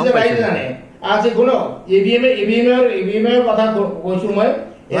ৰাইজে জানে আজি শুনো ইভিএমৰ কথা কৈছোঁ মই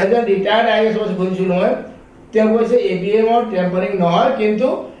এজন ৰিটায়াৰ্ড আইএছ কৈছিলোঁ মই তেওঁ কৈছে ইভিএমৰ টেম্পাৰিং নহয় কিন্তু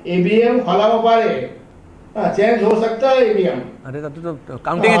ईवीएम খলাব পাৰে চেঞ্জ হৈ सकता है ईवीएम আৰে তাতো তো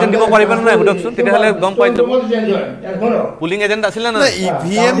কাউন্টিং এজেন্ট দিব পাৰিব না হুদকচোন তেতিয়াহলে গম পাই যাব পুলিং এজেন্ট আছিল না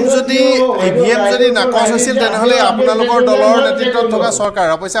ইভিএম যদি নাকচ হৈছিল তেনেহলে আপোনালোকৰ দলৰ নেতৃত্বত থকা চৰকাৰ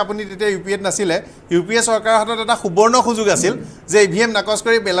অৱশ্যে আপুনি তেতিয়া ইউপিএত নাছিলে ইউপিএ চৰকাৰৰ হাতত এটা সুবৰ্ণ সুযোগ আছিল যে ইভিএম নাকচ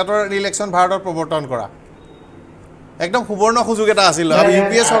কৰি বেলাটৰ ইলেকশ্যন ভাৰতত প্ৰৱৰ্তন কৰা একদম সুবৰ্ণ সুযোগ এটা আছিল আৰু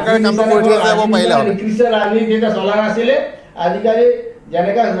ইউপিএ চৰকাৰে কামটো কৰি থৈ যাব পাৰিলে ৰাজনীতি এটা চলা নাছিলে আজিকালি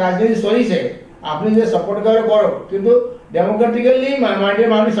যেনেকা ৰাজনীতি চলিছে আপনি যে সাপোৰ্ট কৰে কৰো কিন্তু ডেমোক্ৰেটিক্যালি মাইন্ডেৰ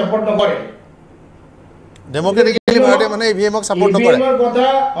মানুষ সাপোৰ্ট নকৰে ডেমোক্ৰেটিক্যালি ভাৰতে মানে ইভিএমক সাপোৰ্ট নকৰে ইভিএমৰ কথা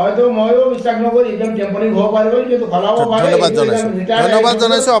হয়তো মইও বিশ্বাস নকৰি ইভিএম টেম্পাৰিং হ'ব পাৰিব কিন্তু খলাব পাৰে ধন্যবাদ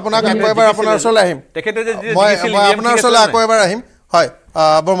জনাইছো আপোনাক আকৌ এবাৰ আপোনাৰ ওচৰলৈ আহিম তেখেতে যে মই আপোনাৰ ওচৰলৈ আকৌ এবাৰ আহিম হয়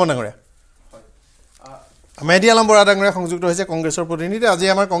বৰ্মনগৰে মেডি আলম বৰা ডাঙৰীয়া সংযুক্ত হৈছে কংগ্ৰেছৰ প্ৰতিনিধি আজি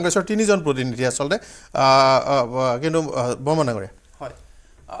আমাৰ কংগ্ৰেছৰ 3জন প্ৰতিনিধি আচলতে কিন্তু বৰ্মনগৰে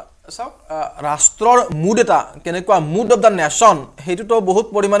চাওক ৰাষ্ট্ৰৰ মুড এটা কেনেকুৱা মুড অফ দ্য নেশ্যন সেইটোতো বহুত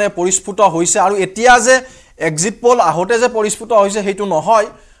পৰিমাণে পৰিস্ফুট হৈছে আৰু এতিয়া যে এক্সিট পোল আহোঁতে যে পৰিস্ফুট হৈছে সেইটো নহয়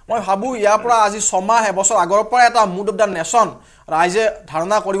মই ভাবোঁ ইয়াৰ পৰা আজি 6 মাহ এবছৰ আগৰ পৰা এটা মুড অফ দ্য নেশ্যন ৰাইজে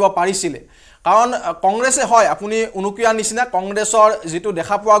ধাৰণা কৰিব পাৰিছিলে কাৰণ কংগ্ৰেছে হয় আপুনি অনুকিয়াৰ নিচিনা কংগ্ৰেছৰ যিটো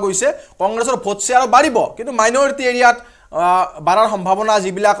দেখা পোৱা গৈছে কংগ্ৰেছৰ ভোট শ্বেয়াৰ বাঢ়িব কিন্তু মাইনৰিটি এৰিয়াত বাঢ়াৰ সম্ভাৱনা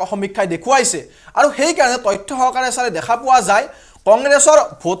যিবিলাক সমীক্ষাই দেখুৱাইছে আৰু সেইকাৰণে তথ্য সহকাৰে চালে দেখা পোৱা যায় কংগ্ৰেছৰ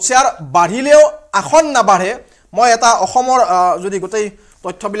ভোট শ্বেয়াৰ বাঢ়িলেও আসন নাবাঢ়ে মই এটা অসমৰ যদি গোটেই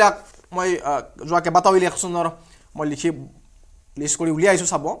তথ্যবিলাক মই যোৱা কেইবাটাও ইলেকশ্যনৰ মই লিষ্ট কৰি উলিয়াইছোঁ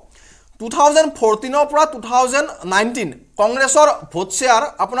চাব 2014 পৰা 2019 কংগ্ৰেছৰ ভোট শ্বেয়াৰ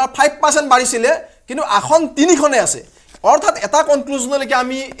আপোনাৰ 5% বাঢ়িছিলে কিন্তু আসন 3খনে আছে অৰ্থাৎ এটা কনক্লুজনলৈকে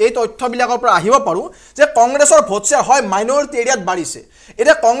আমি এই তথ্যবিলাকৰ পৰা আহিব পাৰোঁ যে কংগ্ৰেছৰ ভোট শ্বেয়াৰ হয় মাইনৰিটি এৰিয়াত বাঢ়িছে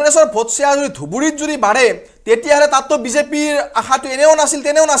এতিয়া কংগ্ৰেছৰ ভোট শ্বেয়াৰ যদি ধুবুৰীত যদি বাঢ়ে তেতিয়াহ'লে তাততো বিজেপিৰ আশাটো এনেও নাছিল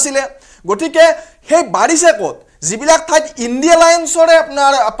তেনেও নাছিলে গতিকে সেই বাঢ়িছে ক'ত যিবিলাক ঠাইত ইণ্ডিয়া এলায়েন্সৰে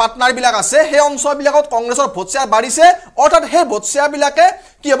আপোনাৰ পাৰ্টনাৰবিলাক আছে সেই অঞ্চলবিলাকত কংগ্ৰেছৰ ভোট শ্বেয়াৰ বাঢ়িছে অৰ্থাৎ সেই ভোট শ্বেয়াৰবিলাকে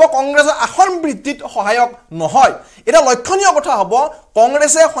কি হ'ব কংগ্ৰেছৰ আসন বৃদ্ধিত সহায়ক নহয় এটা লক্ষণীয় কথা হ'ব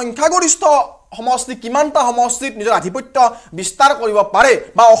কংগ্ৰেছে সংখ্যাগৰিষ্ঠ সমষ্টি কিমানটা সমষ্টিত নিজৰ আধিপত্য বিস্তাৰ কৰিব পাৰে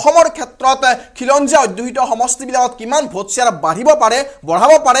বা অসমৰ ক্ষেত্ৰত খিলঞ্জীয়া অধ্যুষিত সমষ্টিবিলাকত কিমান ভোট শ্বেয়াৰ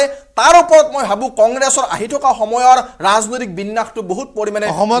বঢ়াব পাৰে তাৰ ওপৰত মই ভাবো কংগ্ৰেছৰ আহি থকা সময়ৰ ৰাজনৈতিক বিন্যাসটো বহুত পৰিমাণে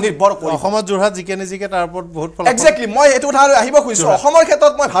নিৰ্ভৰ কৰিব অসমত যোৰহাট জিকে তাৰ ওপৰত বহুত এক্স্যাক্টলি মই এইটো কথা আহিব খুজিছো অসমৰ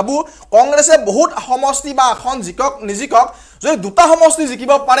ক্ষেত্ৰত মই ভাবো কংগ্ৰেছে বহুত সমষ্টি বা এখন নিজিকক যদি দুটা সমষ্টি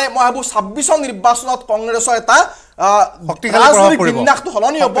জিকিব পাৰে মই ভাবো 26 নিৰ্বাচনত কংগ্ৰেছৰ এটা ৰাজনৈতিক বিন্যাসটো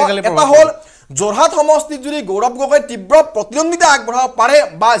সলনি হ'ব এটা হ'ল যোৰহাট সমষ্টিত যদি গৌৰৱ গগৈ তীব্ৰ প্ৰতিদ্বন্দ্বিতা আগবঢ়াব পাৰে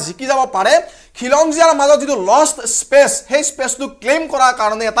বা জিকি যাব পাৰে খিলঞ্জীয়াৰ মাজত যিটো লষ্ট স্পেচ সেই স্পেচটো ক্লেইম কৰাৰ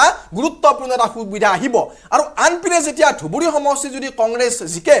কাৰণে এটা গুৰুত্বপূৰ্ণ এটা সুবিধা আহিব আৰু আনপিনে যেতিয়া ধুবুৰী সমষ্টি যদি কংগ্ৰেছ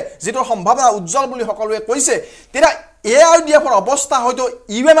জিকে যিটো সম্ভাৱনা উজ্জ্বল বুলি সকলোৱে কৈছে তেতিয়া AIDFৰ অৱস্থা হয়তো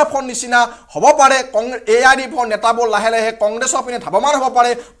UMFৰ নিচিনা হ'ব পাৰে AIDFৰ নেতাবোৰ লাহে লাহে কংগ্ৰেছৰ পিনে ধাৱমান হ'ব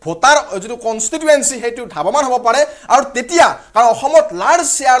পাৰে ভোটাৰ যিটো কনষ্টিটুৱেন্সি সেইটো ধাৱমান হ'ব পাৰে আৰু তেতিয়া কাৰণ অসমত লাৰ্জ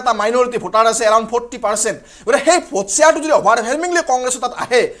শ্বেয়াৰ এটা মাইনৰিটি ভোটাৰ আছে এৰাউণ্ড 40% গতিকে সেই ভোট শ্বেয়াৰটো যদি অভাৰৱেলমিংলি কংগ্ৰেছৰ তাত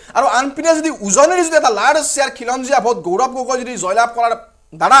আহে আৰু আনপিনে যদি উজনিৰ যদি এটা লাৰ্জ শ্বেয়াৰ খিলঞ্জীয়া ভোট গৌৰৱ গগৈ যদি জয়লাভ কৰাৰ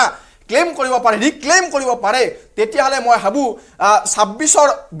দ্বাৰা ক্লেইম কৰিব পাৰে ৰিক্লেইম কৰিব পাৰে তেতিয়াহ'লে মই ভাবো 26ৰ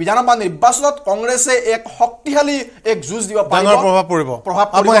বিধানসভা নিৰ্বাচনত কংগ্ৰেছে এক শক্তিশালী এক যুঁজ দিব পাৰিব ডাঙৰ প্ৰভাৱ পৰিব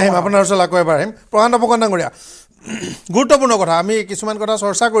মই আহিম আপোনাৰ ওচৰলৈ আকৌ এবাৰ আহিম প্ৰশান্ত ফুকন ডাঙৰীয়া গুৰুত্বপূৰ্ণ কথা আমি কিছুমান কথা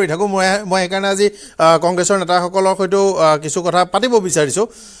চৰ্চা কৰি থাকোঁ মই সেইকাৰণে আজি কংগ্ৰেছৰ নেতাসকলৰ সৈতেও কিছু কথা পাতিব বিচাৰিছোঁ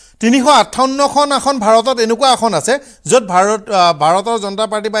 358খন আসন ভাৰতত এনেকুৱা আসন আছে য'ত ভাৰতৰ জনতা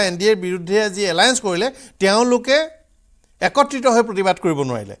পাৰ্টি বা NDAৰ বিৰুদ্ধে যি এলায়েন্স কৰিলে তেওঁলোকে একত্ৰিত হৈ প্ৰতিবাদ কৰিব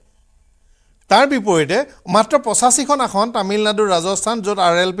নোৱাৰিলে তাৰ বিপৰীতে মাত্ৰ 85খন আসন তামিলনাডু ৰাজস্থান য'ত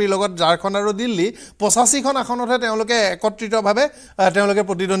RLPৰ লগত ঝাৰখণ্ড আৰু দিল্লী 85খন আসনতহে তেওঁলোকে একত্ৰিতভাৱে তেওঁলোকে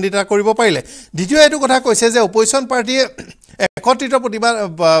প্ৰতিদ্বন্দ্বিতা কৰিব পাৰিলে দ্বিতীয় এইটো কথা কৈছে যে অপজিশ্যন পাৰ্টিয়ে একত্ৰিত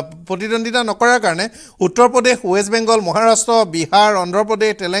প্ৰতিদ্বন্দ্বিতা নকৰাৰ কাৰণে উত্তৰ প্ৰদেশ ৱেষ্ট বেংগল মহাৰাষ্ট্ৰ বিহাৰ অন্ধ্ৰ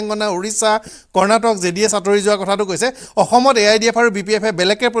প্ৰদেশ তেলেংগানা উৰিষ্যা কৰ্ণাটক JDS আঁতৰি যোৱাৰ কথাটো কৈছে অসমত AIDF আৰু BPF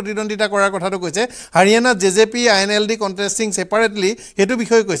বেলেগে প্ৰতিদ্বন্দ্বিতা কৰাৰ কথাটো কৈছে হাৰিয়ানাত JJP INLD কণ্টেষ্টিং ছেপাৰেটলি সেইটো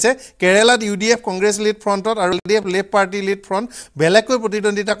বিষয়ে কৈছে কেৰালাত UDF কংগ্ৰেছ লিড ফ্ৰণ্টত আৰু LDF left party lead front বেলেগকৈ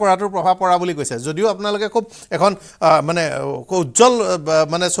প্ৰতিদ্বন্দ্বিতা কৰাটোৰ প্ৰভাৱ পৰা বুলি কৈছে যদিও আপোনালোকে খুব এখন মানে উজ্জ্বল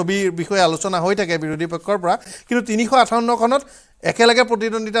মানে ছবিৰ বিষয়ে আলোচনা হৈ থাকে বিৰোধী পক্ষৰ পৰা কিন্তু 358খনত একেলগে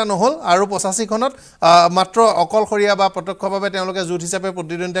প্ৰতিদ্বন্দ্বিতা নহ'ল আৰু 85খনত মাত্ৰ অকলশৰীয়া বা প্ৰত্যক্ষভাৱে তেওঁলোকে যুঁজ হিচাপে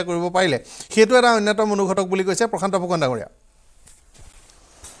প্ৰতিদ্বন্দ্বিতা কৰিব পাৰিলে সেইটো এটা অন্যতম অনুঘটক বুলি কৈছে প্ৰশান্ত ফুকন ডাঙৰীয়া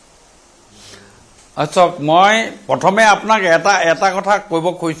আচ্ছা মই প্ৰথমে আপোনাক এটা কথা কৈব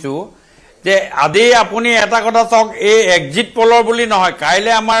খুজিছোঁ যে আজি আপুনি এটা কথা চাওক এই এক্সিট পলৰ বুলি নহয়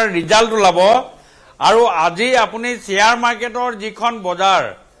কাইলৈ আমাৰ ৰিজাল্ট ওলাব আৰু আজি আপুনি শ্বেয়াৰ মাৰ্কেটৰ যিখন বজাৰ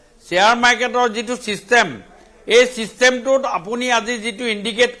শ্বেয়াৰ মাৰ্কেটৰ যিটো ছিষ্টেম এই ছিষ্টেমটোত আপুনি আজি যিটো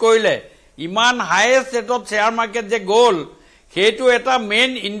ইণ্ডিকেট কৰিলে ইমান হাইয়েষ্ট ৰেটত শ্বেয়াৰ মাৰ্কেট যে গ'ল সেইটো এটা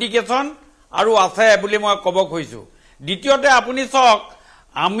মেইন ইণ্ডিকেশ্যন আৰু আছে বুলি মই ক'ব খুজিছোঁ দ্বিতীয়তে আপুনি চাওক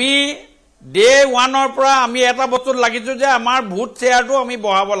আমি ডে 1ৰ পৰা আমি এটা বস্তুত লাগিছোঁ যে আমাৰ ভোট শ্বেয়াৰটো আমি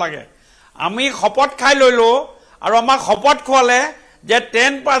বঢ়াব লাগে আমি শপত খাই লৈলোঁ আৰু আমাক শপত খোৱালে যে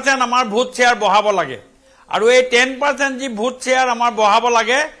 10% আমাৰ ভোট শ্বেয়াৰ বঢ়াব লাগে আৰু এই 10% যি ভোট শ্বেয়াৰ আমাৰ বঢ়াব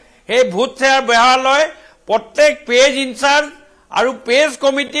লাগে সেই ভোট শ্বেয়াৰ বঢ়ালৈ প্ৰত্যেক পেজ ইনচাৰ্জ আৰু পেজ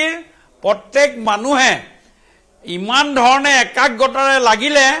কমিটিৰ প্ৰত্যেক মানুহে ইমান ধৰণে একাগ্ৰতাৰে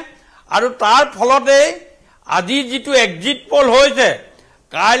লাগিলে আৰু তাৰ ফলতেই আজি যিটো এক্সিট পল হৈছে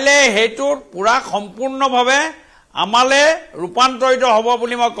কাইলৈ সেইটোৰ পুৰা সম্পূৰ্ণভাৱে আমালৈ ৰূপান্তৰিত হ'ব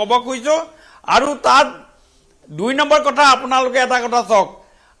বুলি মই ক'ব খুজিছোঁ আৰু তাত 2 নম্বৰ কথা আপোনালোকে এটা কথা চাওক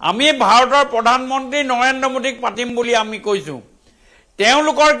আমি ভাৰতৰ প্ৰধানমন্ত্ৰী নৰেন্দ্ৰ মোদীক পাতিম বুলি আমি কৈছোঁ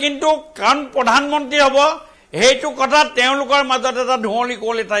তেওঁলোকৰ কিন্তু কাৰণ প্ৰধানমন্ত্ৰী হ'ব সেইটো কথা তেওঁলোকৰ মাজত এটা ধুঁৱলি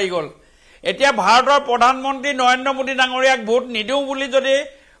কুঁৱলি থাকি গ'ল এতিয়া ভাৰতৰ প্ৰধানমন্ত্ৰী নৰেন্দ্ৰ মোদী ডাঙৰীয়াক ভোট নিদিওঁ বুলি যদি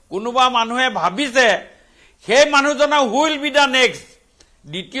কোনোবা মানুহে ভাবিছে সেই মানুহজনৰ হুইল বি দ্য নেক্সট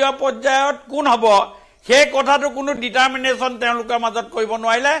দ্বিতীয় পৰ্যায়ত কোন হ'ব সেই কথাটো কোনো ডিটাৰমিনেশ্যন তেওঁলোকৰ মাজত কৰিব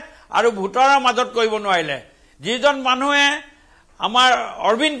নোৱাৰিলে আৰু ভোটাৰৰ মাজত কৰিব নোৱাৰিলে যিজন মানুহে আমাৰ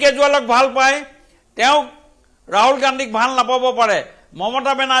অৰবিন্দ কেজৰিৱালক ভাল পায় তেওঁক ৰাহুল গান্ধীক ভাল নাপাব পাৰে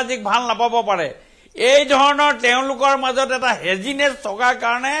মমতা বেনাৰ্জীক ভাল নাপাব পাৰে এই ধৰণৰ তেওঁলোকৰ মাজত এটা হেজিনেছ থকাৰ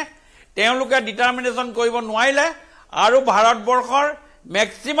কাৰণে তেওঁলোকে ডিটাৰমিনেশ্যন কৰিব নোৱাৰিলে আৰু ভাৰতবৰ্ষৰ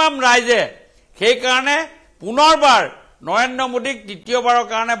মেক্সিমাম ৰাইজে সেইকাৰণে পুনৰবাৰ নৰেন্দ্ৰ মোদীক তৃতীয়বাৰৰ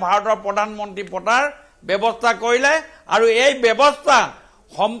কাৰণে ভাৰতৰ প্ৰধানমন্ত্ৰী পতাৰ ব্যৱস্থা কৰিলে আৰু এই ব্যৱস্থা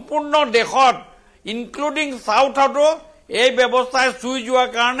সম্পূৰ্ণ দেশত ইনক্লুডিং সাউথতো এই ব্যৱস্থাই চুই যোৱাৰ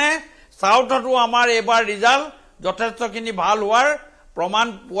কাৰণে সাউথতো আমাৰ এইবাৰ ৰিজাল্ট যথেষ্টখিনি ভাল হোৱাৰ প্ৰমাণ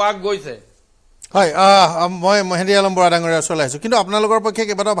পোৱা গৈছে হয় মই মহেন্দ্ৰ আলম বৰা ডাঙৰীয়াৰ ওচৰলৈ আহিছোঁ কিন্তু আপোনালোকৰ পক্ষে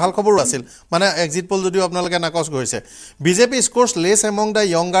কেইবাটাও ভাল খবৰো আছিল মানে এক্সিট পল যদিও আপোনালোকে নাকচ কৰিছে BJP স্ক'ৰ্ছ less among the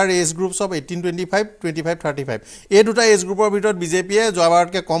য়ংগাৰ as groups of 18-25 25-35 এই দুটা এজ গ্ৰুপৰ ভিতৰত বিজেপিয়ে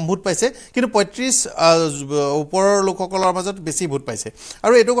যোৱাবাৰতকৈ কম ভোট পাইছে কিন্তু 35 ওপৰৰ লোকসকলৰ মাজত বেছি ভোট পাইছে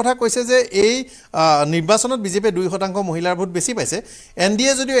আৰু এইটো কথা কৈছে যে এই নিৰ্বাচনত বিজেপিয়ে 2% মহিলাৰ ভোট বেছি পাইছে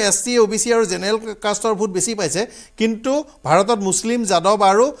NDA যদিও SC OBC আৰু জেনেৰেল কাষ্টৰ ভোট বেছি পাইছে কিন্তু ভাৰতত মুছলিম যাদৱ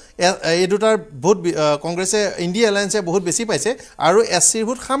আৰু এই দুটাৰ ভোট কংগ্ৰেছে ইণ্ডিয়া এলায়েন্সে বহুত বেছি পাইছে আৰু SCৰ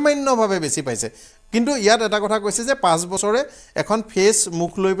ভোট সামান্যভাৱে বেছি পাইছে কিন্তু ইয়াত এটা কথা কৈছে যে 5 বছৰে এখন ফেচ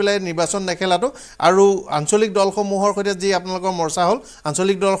মুখ লৈ পেলাই নিৰ্বাচন নেখেলাটো আৰু আঞ্চলিক দলসমূহৰ সৈতে যি আপোনালোকৰ মৰ্চা হ'ল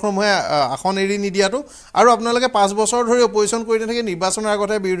আঞ্চলিক দলসমূহে আসন এৰি নিদিয়াটো আৰু আপোনালোকে 5 বছৰ ধৰি অপজিশ্যন কৰি নাথাকি নিৰ্বাচনৰ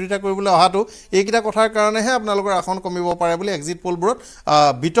আগতে বিৰোধিতা কৰিবলৈ অহাটো এইকেইটা কথাৰ কাৰণেহে আপোনালোকৰ আসন কমিব পাৰে বুলি এক্সিট পলবোৰত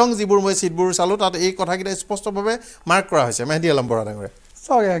বিতং যিবোৰ মই চিটবোৰ চালোঁ তাত এই কথাকেইটা স্পষ্টভাৱে মাৰ্ক কৰা হৈছে মেহদি আলম বৰা ডাঙৰীয়া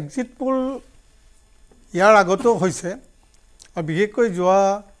চাওক এক্সিট পল ইয়াৰ আগতো হৈছে আৰু বিশেষকৈ যোৱা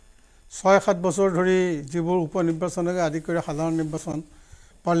 6-7 বছৰ ধৰি যিবোৰ উপ নিৰ্বাচনকে আদি কৰি সাধাৰণ নিৰ্বাচন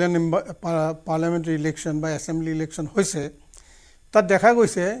পাৰ্লিয়ামেণ্টাৰী ইলেকশ্যন বা এছেম্বলি ইলেকশ্যন হৈছে তাত দেখা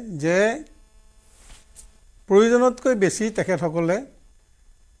গৈছে যে প্ৰয়োজনতকৈ বেছি তেখেতসকলে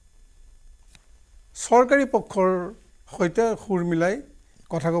চৰকাৰী পক্ষৰ সৈতে সুৰ মিলাই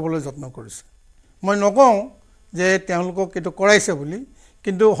কথা ক'বলৈ যত্ন কৰিছে মই নকওঁ যে তেওঁলোকক এইটো কৰাইছে বুলি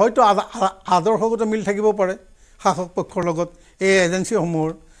কিন্তু হয়তো আদৰ্শগত মিল থাকিব পাৰে শাসক পক্ষৰ লগত এই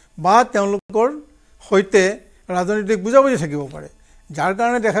এজেন্সিসমূহৰ বা তেওঁলোকৰ সৈতে ৰাজনৈতিক বুজাবুজি থাকিব পাৰে যাৰ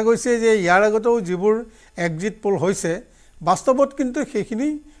কাৰণে দেখা গৈছে যে ইয়াৰ আগতেও যিবোৰ এক্সিট পল হৈছে বাস্তৱত কিন্তু সেইখিনি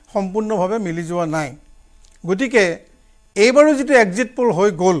সম্পূৰ্ণভাৱে মিলি যোৱা নাই গতিকে এইবাৰো যিটো এক্সিট পল হৈ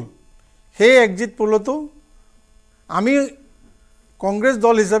গ'ল সেই এক্সিট পলতো আমি কংগ্ৰেছ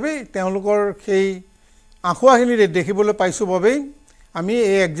দল হিচাপে তেওঁলোকৰ সেই আঁখুৱাখিনি দেখিবলৈ পাইছোঁ বাবেই আমি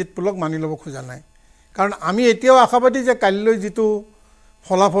এই এক্সিট পলক মানি ল'ব খোজা নাই কাৰণ আমি এতিয়াও আশাবাদী যে কালিলৈ যিটো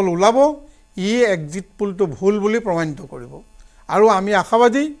ফলাফল ওলাব ই এক্সিট পলটো ভুল বুলি প্ৰমাণিত কৰিব আৰু আমি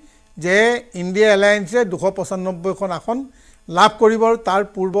আশাবাদী যে ইণ্ডিয়া এলায়েন্সে 295খন আসন লাভ কৰিব আৰু তাৰ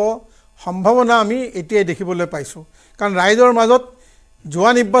পূৰ্ব সম্ভাৱনা আমি এতিয়াই দেখিবলৈ পাইছোঁ কাৰণ ৰাইজৰ মাজত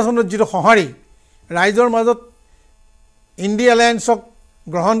যোৱা নিৰ্বাচনত যিটো সঁহাৰি ৰাইজৰ মাজত ইণ্ডিয়া এলায়েন্সক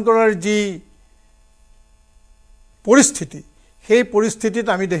গ্ৰহণ কৰাৰ যি পৰিস্থিতি সেই পৰিস্থিতিত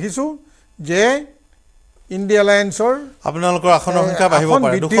আমি দেখিছোঁ যে ইণ্ডিয়া এলায়েন্সৰ আপোনালোকৰ আসনৰ সংখ্যা বাঢ়িব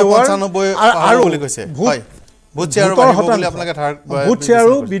পাৰে 295 আৰু বুলি কৈছে হয় ভোট শ্বেয়াৰ বাঢ়িব বুলি আপোনালোকে ভোট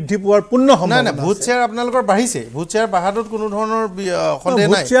শ্বেয়াৰো বৃদ্ধি পোৱাৰ পূৰ্ণ সম্ভাৱনা নাই ভোট শ্বেয়াৰ আপোনালোকৰ বাঢ়িছে ভোট শ্বেয়াৰ বাঢ়াটোত কোনো ধৰণৰ সন্দেহ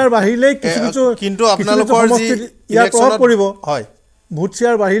নাই ভোট শ্বেয়াৰ বাঢ়িলেই কিছু কিন্তু আপোনালোকৰ যি ইয়াৰ প্ৰভাৱ পৰিব হয় ভোট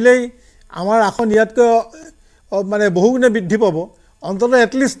শ্বেয়াৰ বাঢ়িলেই আমাৰ আসন ইয়াতকৈ মানে বহুগুণে বৃদ্ধি পাব অন্ততঃ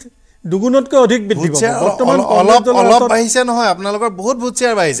এটলিষ্ট দুগুণতকৈ অধিক বৃদ্ধি পাব বৰ্তমান অলপ বাঢ়িছে নহয় আপোনালোকৰ বহুত ভোট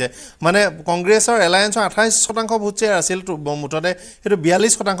শ্বেয়াৰ বাঢ়িছে মানে কংগ্ৰেছৰ এলায়েন্সৰ 28% ভোট শ্বেয়াৰ আছিল মুঠতে সেইটো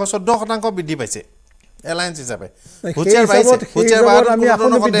 42% 14% বৃদ্ধি পাইছে এলায়েন্স হিচাপে ভোট শ্বেয়াৰ বাঢ়িছে ভোট শ্বেয়াৰ বাঢ়াত আমি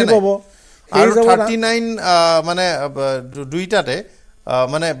আসন বৃদ্ধি পাব আৰু 39 মানে দুইটাতে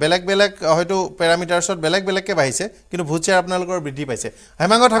মানে বেলেগ বেলেগ হয়তো পেৰামিটাৰছত বেলেগ বেলেগকৈ বাঢ়িছে কিন্তু ভোট শ্বেয়াৰ আপোনালোকৰ বৃদ্ধি পাইছে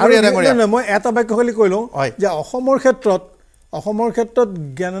হেমাংগ ঠাকুৰীয়া ডাঙৰীয়া মই এটা বাক্য খালি কৈ লওঁ যে অসমৰ ক্ষেত্ৰত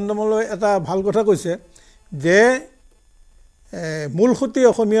জ্ঞানেন্দ্ৰমলৈ এটা ভাল কথা কৈছে যে মূলসুঁতি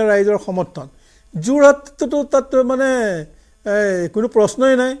অসমীয়া ৰাইজৰ সমৰ্থন যোৰহাটতো তাত মানে কোনো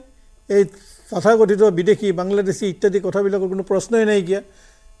প্ৰশ্নই নাই এই তথাকথিত বিদেশী বাংলাদেশী ইত্যাদি কথাবিলাকৰ কোনো প্ৰশ্নই নাইকিয়া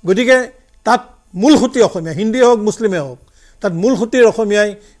গতিকে তাত মূলসুঁতি অসমীয়া হিন্দীয়ে হওক মুছলিমে হওক তাত মূলসুঁতিৰ অসমীয়াই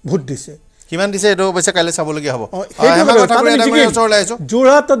ভোট দিছে কিমান দিছে এইটো অৱশ্যে কাইলৈ চাবলগীয়া হ'ব হেমাংগ ঠাকুৰীয়া ডাঙৰীয়া ওচৰলৈ আহিছোঁ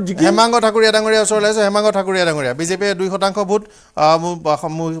যোৰহাটত হেমাংগ ঠাকুৰীয়া ডাঙৰীয়া ওচৰলৈ আহিছোঁ হেমাংগ ঠাকুৰীয়া ডাঙৰীয়া বিজেপিয়ে 2% ভোট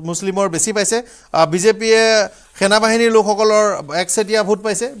মুছলিমৰ বেছি পাইছে বিজেপিয়ে সেনাবাহিনীৰ লোকসকলৰ একচেটিয়া ভোট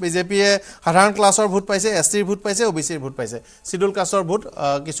পাইছে বিজেপিয়ে সাধাৰণ ক্লাছৰ ভোট পাইছে SCৰ ভোট পাইছে OBCৰ ভোট পাইছে চিডুল কাষ্টৰ ভোট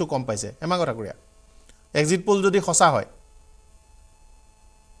কিছু কম পাইছে হেমাংগ ঠাকুৰীয়া এক্সিট পল যদি সঁচা হয়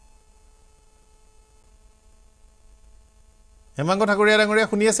হেমাংগ ঠাকুৰীয়া ডাঙৰীয়া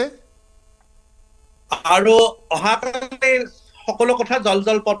শুনি আছে আৰু অহাকালি সকলো কথা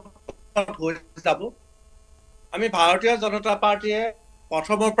জল পট হৈ যাব আমি ভাৰতীয় জনতা পাৰ্টিয়ে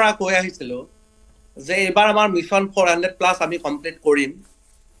প্ৰথমৰ পৰা কৈ আহিছিলো যে এবাৰ আমাৰ মিছন 400+ আমি কমপ্লিট কৰিম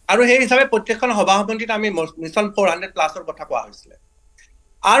আৰু সেই হিচাপে প্ৰত্যেকখন সভা সমিতিত আমি মিছন 400+ৰ কথা কোৱা হৈছিলে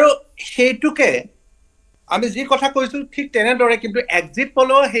আৰু সেইটোকে আমি যি কথা কৈছো ঠিক তেনেদৰে কিন্তু এক্সিট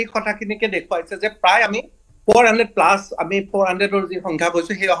পলো সেই কথাখিনিকে দেখুৱাইছে যে প্ৰায় আমি 400+ আমি 400ৰ যি সংখ্যা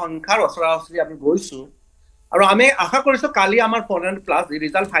কৈছো সেই সংখ্যাৰ ওচৰা-ওচৰি আমি গৈছো আৰু আমি আশা কৰিছো কালি আমাৰ 400+ যি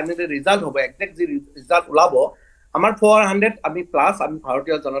ৰিজাল্ট ফাইনেলি ৰিজাল্ট হ'ব এক্সাক্ট যি ৰিজাল্ট ওলাব আমাৰ 400 আমি প্লাস আমি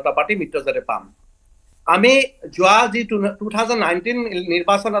ভাৰতীয় জনতা পাৰ্টি মিত্ৰজনে পাম আমি যোৱা যি 2019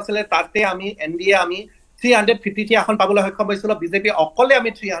 নিৰ্বাচন আছিলে তাতে আমি NDA আমি 353 আসন পাবলৈ সক্ষম হৈছিলো বিজেপি অকলে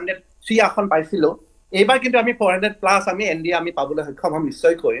আমি 303 আসন পাইছিলো এইবাৰ কিন্তু আমি 400 প্লাস আমি NDA আমি পাবলৈ সক্ষম হম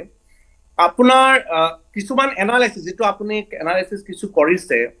নিশ্চয়কৈ আপোনাৰ কিছুমান এনালাইসিস যেটো আপুনি এনালাইসিস কিছু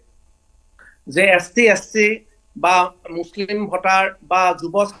কৰিছে যে ST বা মুসলিম ভোটাৰ বা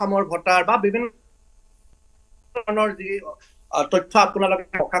যুৱ চামৰ ভোটাৰ বা বিভিন্ন ধৰণৰ যি তথ্য আপোনালোকে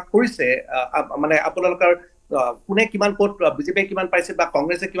প্ৰকাশ কৰিছে মানে আপোনালোকৰ কোনে কিমান কোট বিজেপি কিমান পাইছে বা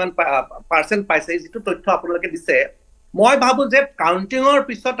কংগ্ৰেছে কিমান পাৰ্সেন্ট পাইছে যেটো তথ্য আপোনালোকে দিছে মই ভাবো যে কাউন্টিংৰ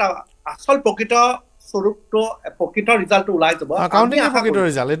পিছত আসল প্ৰকৃত স্বৰূপটো প্ৰকৃত ৰিজাল্টটো ওলাই যাব কাউন্টিং প্ৰকৃত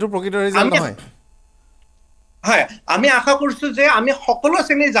ৰিজাল্ট এটো প্ৰকৃত ৰিজাল্ট নহয় হয় আমি আশা কৰিছো যে আমি সকলো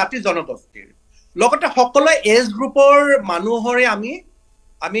শ্ৰেণীৰ জাতি জনগোষ্ঠীৰ লগতে সকলো এজ গ্ৰুপৰ মানুহৰে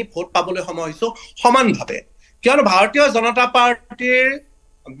আমি ভোট পাবলৈ সময় হৈছো সমানভাৱে কিয়নো ভাৰতীয় জনতা পাৰ্টিৰ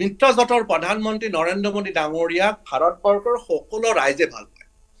মিত্ৰজোঁটৰ প্ৰধানমন্ত্ৰী নৰেন্দ্ৰ মোদী ডাঙৰীয়াক ভাৰতবৰ্ষৰ সকলো ৰাইজে ভাল পায়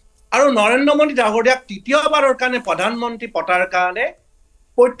আৰু নৰেন্দ্ৰ মোদী ডাঙৰীয়াক তৃতীয়বাৰৰ কাৰণে প্ৰধানমন্ত্ৰী পতাৰ কাৰণে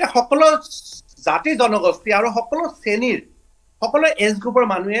প্ৰত্যেক সকলো জাতি জনগোষ্ঠী আৰু সকলো শ্ৰেণীৰ সকলো এজ গ্ৰুপৰ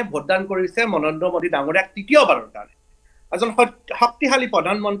মানুহে ভোটদান কৰিছে নৰেন্দ্ৰ মোদী ডাঙৰীয়াক তৃতীয়বাৰৰ কাৰণে এজন শক্তিশালী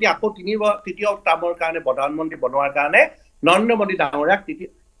প্ৰধানমন্ত্ৰী আকৌ তৃতীয় টাৰ্মৰ কাৰণে প্ৰধানমন্ত্ৰী বনোৱাৰ কাৰণে নৰেন্দ্ৰ মোদী ডাঙৰীয়াক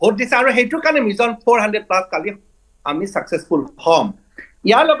ভোট দিছে আৰু সেইটোৰ কাৰণে মিছন 400 প্লাস কালি আমি সাকসেসফুল হম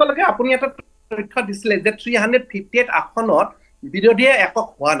ইয়াৰ লগে লগে আপুনি এটা তথ্য দিছিলে যে 358 আসনত বিৰোধীয়ে একক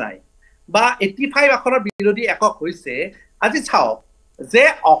হোৱা নাই বা 85 আসনৰ বিৰোধী একক হৈছে আজি চাওক যে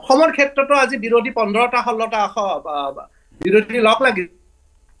অসমৰ ক্ষেত্ৰতো আজি বিৰোধী 15টা 16টা বিৰোধী লগ লাগি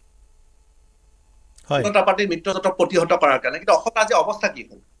জনতা পাৰ্টিৰ মিত্ৰজোঁটক প্ৰতিহত কৰাৰ কাৰণে কিন্তু অসম আজি অৱস্থা কি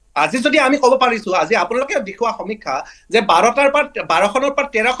হ'ল আজি যদি আমি ক'ব পাৰিছো আজি আপোনালোকে দেখুৱা সমীক্ষা যে 12খনৰ পৰা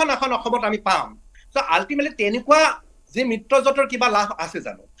 13খন আসন অসমত আমি পাম সো আলটিমেটলি তেনেকুৱা যে মিত্ৰজোঁটৰ কিবা লাভ আছে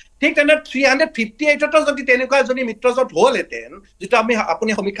জানো ঠিক তেনে 358টো যদি তেনেকুৱা যদি মিত্ৰজোঁট হ'লহেঁতেন যেটো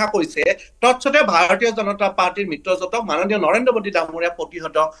আপুনি সমীক্ষা কৰিছে তৎসতে ভাৰতীয় জনতা পাৰ্টিৰ মিত্ৰজোঁটক মাননীয় নৰেন্দ্ৰ মোদী ডাঙৰীয়া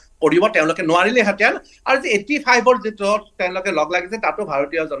প্ৰতিহত কৰিব তেওঁলোকে নোৱাৰিলেহেঁতেন আৰু যে 85ৰ যেটো তেওঁলোকে লগ লাগিছে তাতো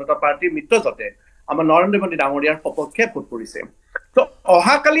ভাৰতীয় জনতা পাৰ্টিৰ মিত্ৰজোঁটে আমাৰ নৰেন্দ্ৰ মোদী ডাঙৰীয়াৰ সপক্ষে ভোট কৰিছে তো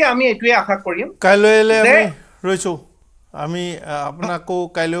অহাকালি আমি এটোৱে আশা কৰিম কাইলৈলে আমি ৰৈছো আমি আপোনাকো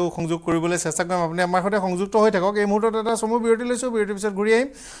কাইলৈও সংযোগ কৰিবলৈ চেষ্টা কৰিম আপুনি আমাৰ সৈতে সংযুক্ত হৈ থাকক এই মুহূৰ্তত এটা সময় বিৰতি লৈছো বিৰতিৰ পিছত ঘূৰি আহিম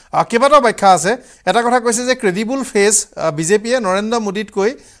কেইবাটাও ব্যাখ্যা আছে এটা কথা কৈছে যে ক্ৰেডিবল ফেচ বিজেপিয়ে নৰেন্দ্ৰ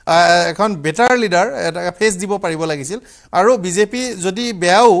মোদীতকৈ এখন বেটাৰ লিডাৰ এটা ফেচ দিব পাৰিব লাগিছিল আৰু বিজেপি যদি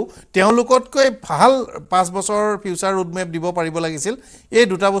বেয়াও তেওঁলোকতকৈ ভাল 5 বছৰ ফিউচাৰ ৰোডমেপ দিব পাৰিব লাগিছিল এই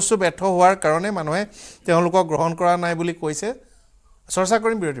দুটা বস্তু ব্যৰ্থ হোৱাৰ কাৰণে মানুহে তেওঁলোকক গ্ৰহণ কৰা নাই বুলি কৈছে চৰ্চা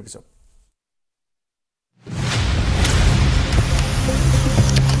কৰিম বিৰতিৰ পিছত